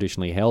been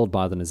traditionally held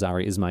by the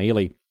Nizari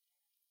Ismaili,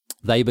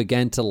 they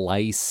began to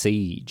lay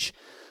siege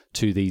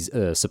to these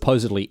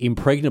supposedly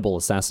impregnable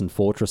assassin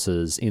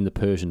fortresses in the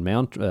Persian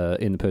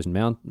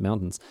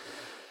mountains.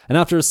 And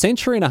after a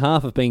century and a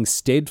half of being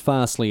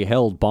steadfastly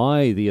held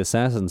by the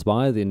assassins,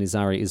 by the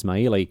Nizari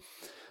Ismaili,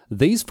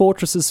 these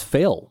fortresses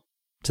fell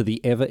to the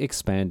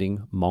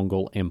ever-expanding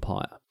Mongol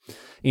Empire.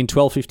 In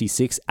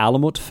 1256,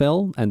 Alamut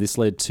fell, and this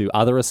led to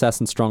other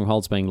assassin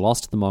strongholds being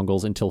lost to the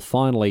Mongols until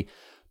finally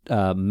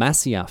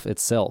Masyaf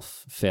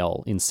itself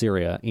fell in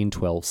Syria in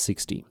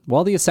 1260.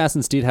 While the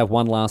assassins did have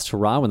one last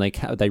hurrah when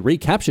they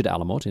recaptured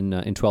Alamut in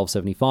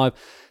 1275,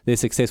 their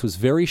success was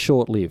very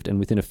short-lived, and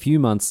within a few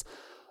months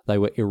they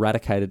were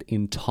eradicated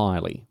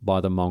entirely by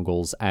the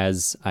Mongols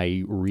as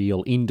a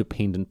real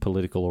independent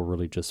political or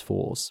religious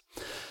force.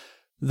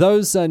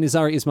 Those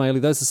Nizari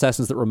Ismaili, those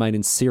assassins that remained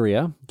in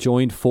Syria,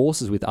 joined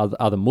forces with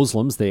other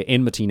Muslims, their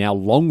enmity now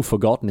long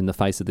forgotten in the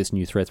face of this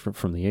new threat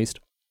from the east.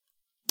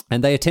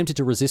 And they attempted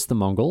to resist the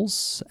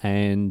Mongols,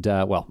 and,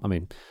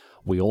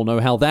 we all know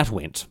how that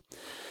went.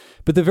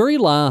 But the very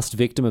last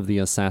victim of the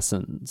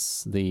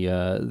assassins,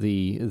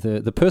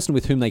 the person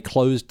with whom they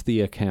closed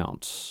the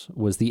account,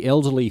 was the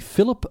elderly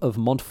Philip of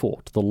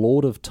Montfort, the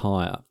Lord of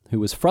Tyre, who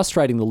was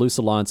frustrating the loose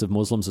alliance of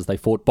Muslims as they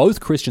fought both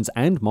Christians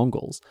and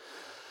Mongols.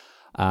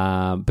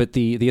 But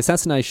the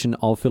assassination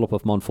of Philip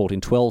of Montfort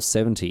in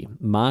 1270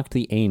 marked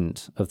the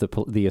end of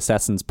the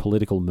assassins'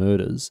 political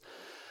murders.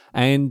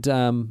 And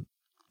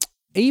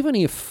even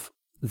if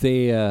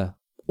their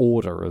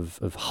order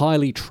of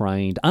highly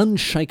trained,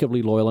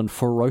 unshakably loyal and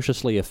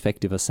ferociously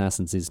effective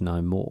assassins is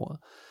no more,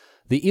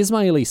 the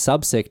Ismaili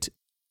subsect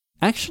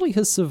actually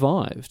has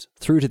survived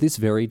through to this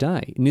very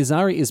day.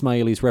 Nizari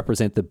Ismailis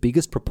represent the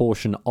biggest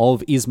proportion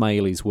of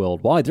Ismailis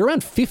worldwide. There are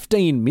around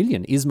 15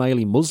 million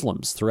Ismaili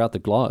Muslims throughout the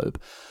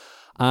globe.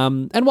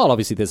 And while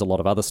obviously there's a lot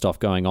of other stuff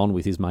going on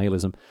with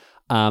Ismailism,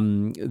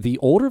 the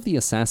Order of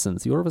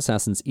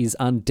Assassins is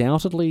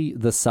undoubtedly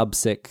the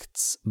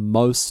subsect's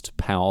most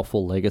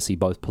powerful legacy,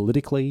 both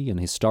politically and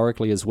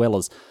historically, as well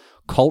as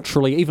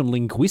culturally, even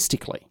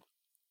linguistically.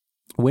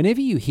 Whenever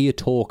you hear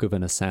talk of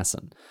an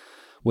assassin,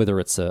 whether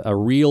it's a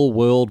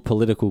real-world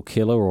political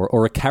killer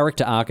or a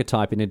character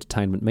archetype in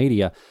entertainment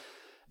media,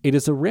 it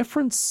is a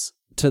reference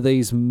to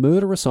these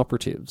murderous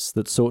operatives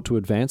that sought to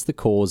advance the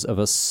cause of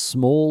a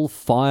small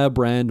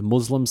firebrand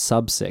Muslim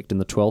subsect in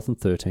the 12th and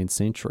 13th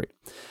century.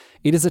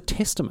 It is a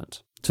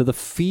testament to the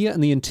fear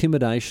and the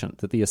intimidation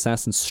that the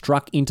assassins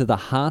struck into the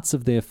hearts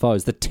of their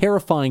foes, the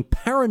terrifying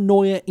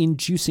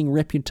paranoia-inducing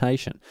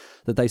reputation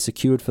that they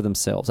secured for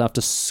themselves after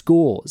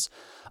scores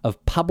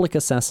of public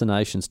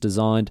assassinations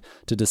designed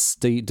to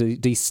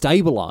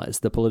destabilize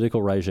the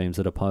political regimes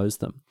that opposed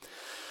them.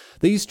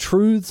 These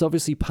truths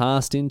obviously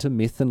passed into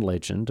myth and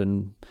legend,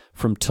 and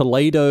from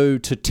Toledo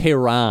to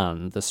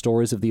Tehran, the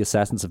stories of the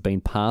assassins have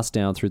been passed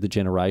down through the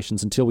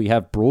generations until we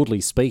have,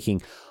 broadly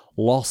speaking,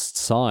 lost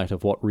sight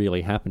of what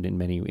really happened in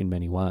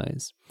many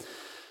ways.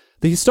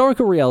 The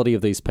historical reality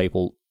of these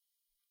people,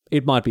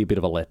 it might be a bit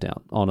of a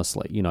letdown,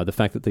 honestly. The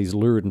fact that these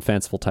lurid and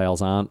fanciful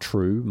tales aren't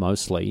true,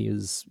 mostly,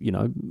 is,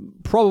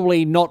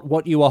 probably not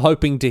what you are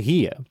hoping to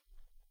hear.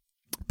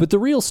 But the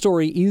real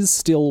story is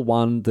still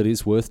one that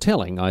is worth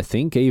telling, I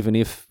think, even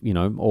if,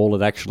 all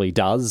it actually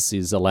does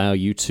is allow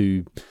you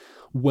to,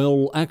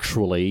 all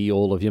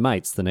of your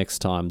mates the next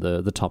time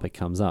the topic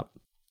comes up.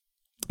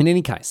 In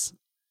any case,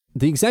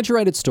 the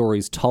exaggerated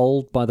stories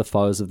told by the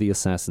foes of the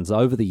assassins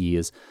over the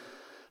years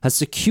has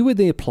secured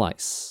their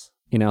place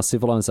in our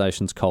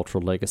civilization's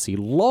cultural legacy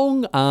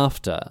long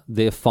after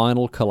their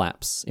final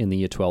collapse in the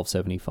year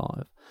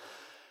 1275.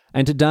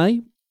 And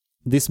today,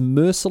 this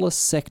merciless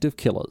sect of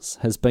killers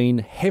has been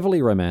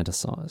heavily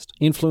romanticized,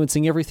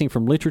 influencing everything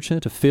from literature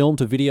to film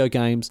to video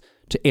games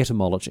to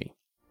etymology.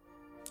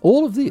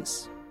 All of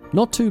this,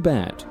 not too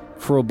bad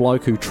for a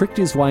bloke who tricked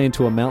his way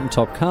into a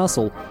mountaintop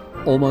castle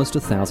almost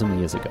 1,000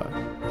 years ago.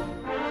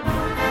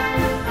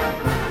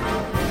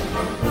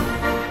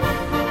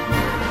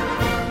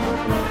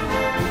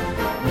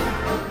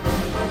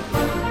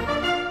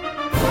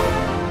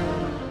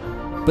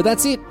 But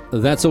that's it.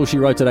 That's all she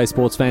wrote today,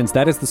 sports fans.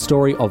 That is the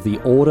story of the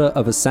Order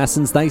of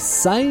Assassins. They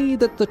say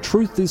that the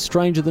truth is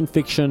stranger than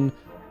fiction.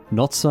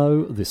 Not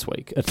so this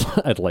week,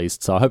 at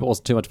least. So I hope it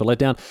wasn't too much of a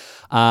letdown.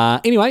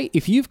 Anyway,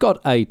 if you've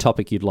got a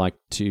topic you'd like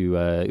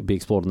to be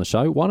explored on the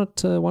show, why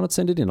not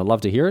send it in? I'd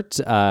love to hear it.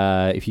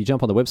 If you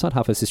jump on the website,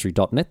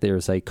 halfhosthistory.net, there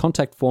is a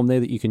contact form there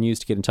that you can use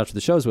to get in touch with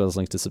the show, as well as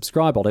links to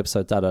subscribe, old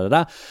episodes,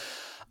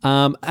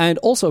 And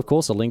also, of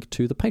course, a link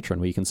to the Patreon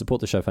where you can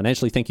support the show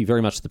financially. Thank you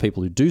very much to the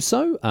people who do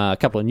so. A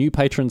couple of new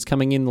patrons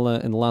coming in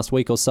the last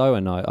week or so,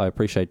 and I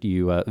appreciate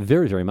you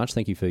very, very much.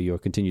 Thank you for your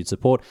continued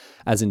support,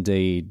 as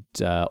indeed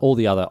all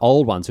the other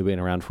old ones who've been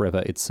around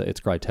forever. It's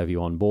great to have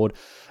you on board.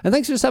 And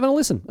thanks for just having a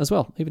listen as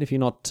well. Even if you're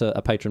not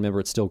a patron member,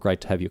 it's still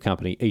great to have your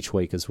company each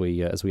week as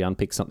we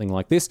unpick something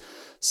like this.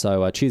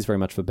 So cheers very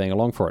much for being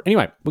along for it.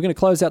 Anyway, we're going to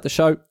close out the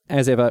show,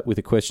 as ever, with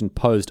a question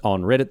posed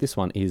on Reddit. This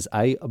one is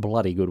a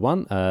bloody good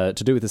one. To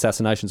do with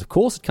assassinations, of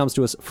course. It comes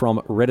to us from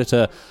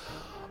Redditor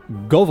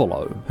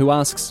Govolo, who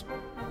asks,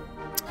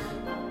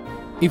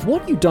 if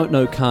what you don't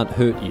know can't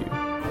hurt you,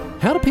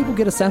 how do people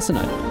get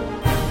assassinated?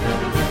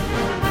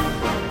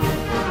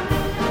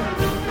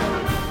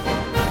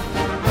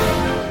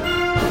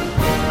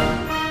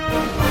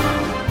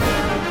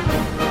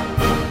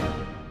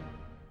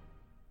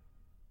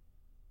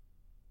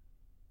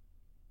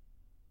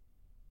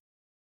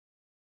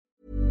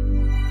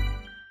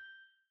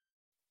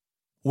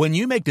 When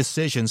you make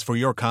decisions for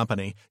your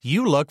company,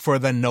 you look for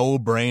the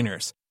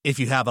no-brainers. If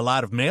you have a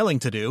lot of mailing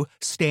to do,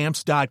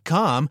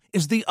 Stamps.com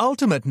is the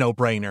ultimate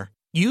no-brainer.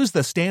 Use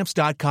the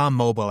Stamps.com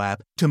mobile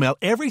app to mail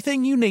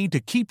everything you need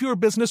to keep your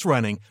business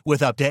running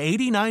with up to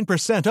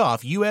 89%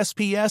 off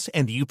USPS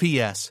and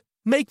UPS.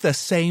 Make the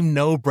same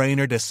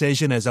no-brainer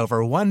decision as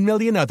over 1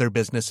 million other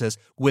businesses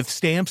with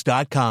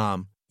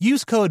Stamps.com.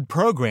 Use code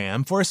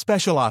PROGRAM for a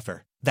special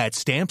offer. That's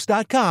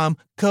Stamps.com,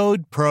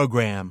 code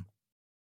PROGRAM.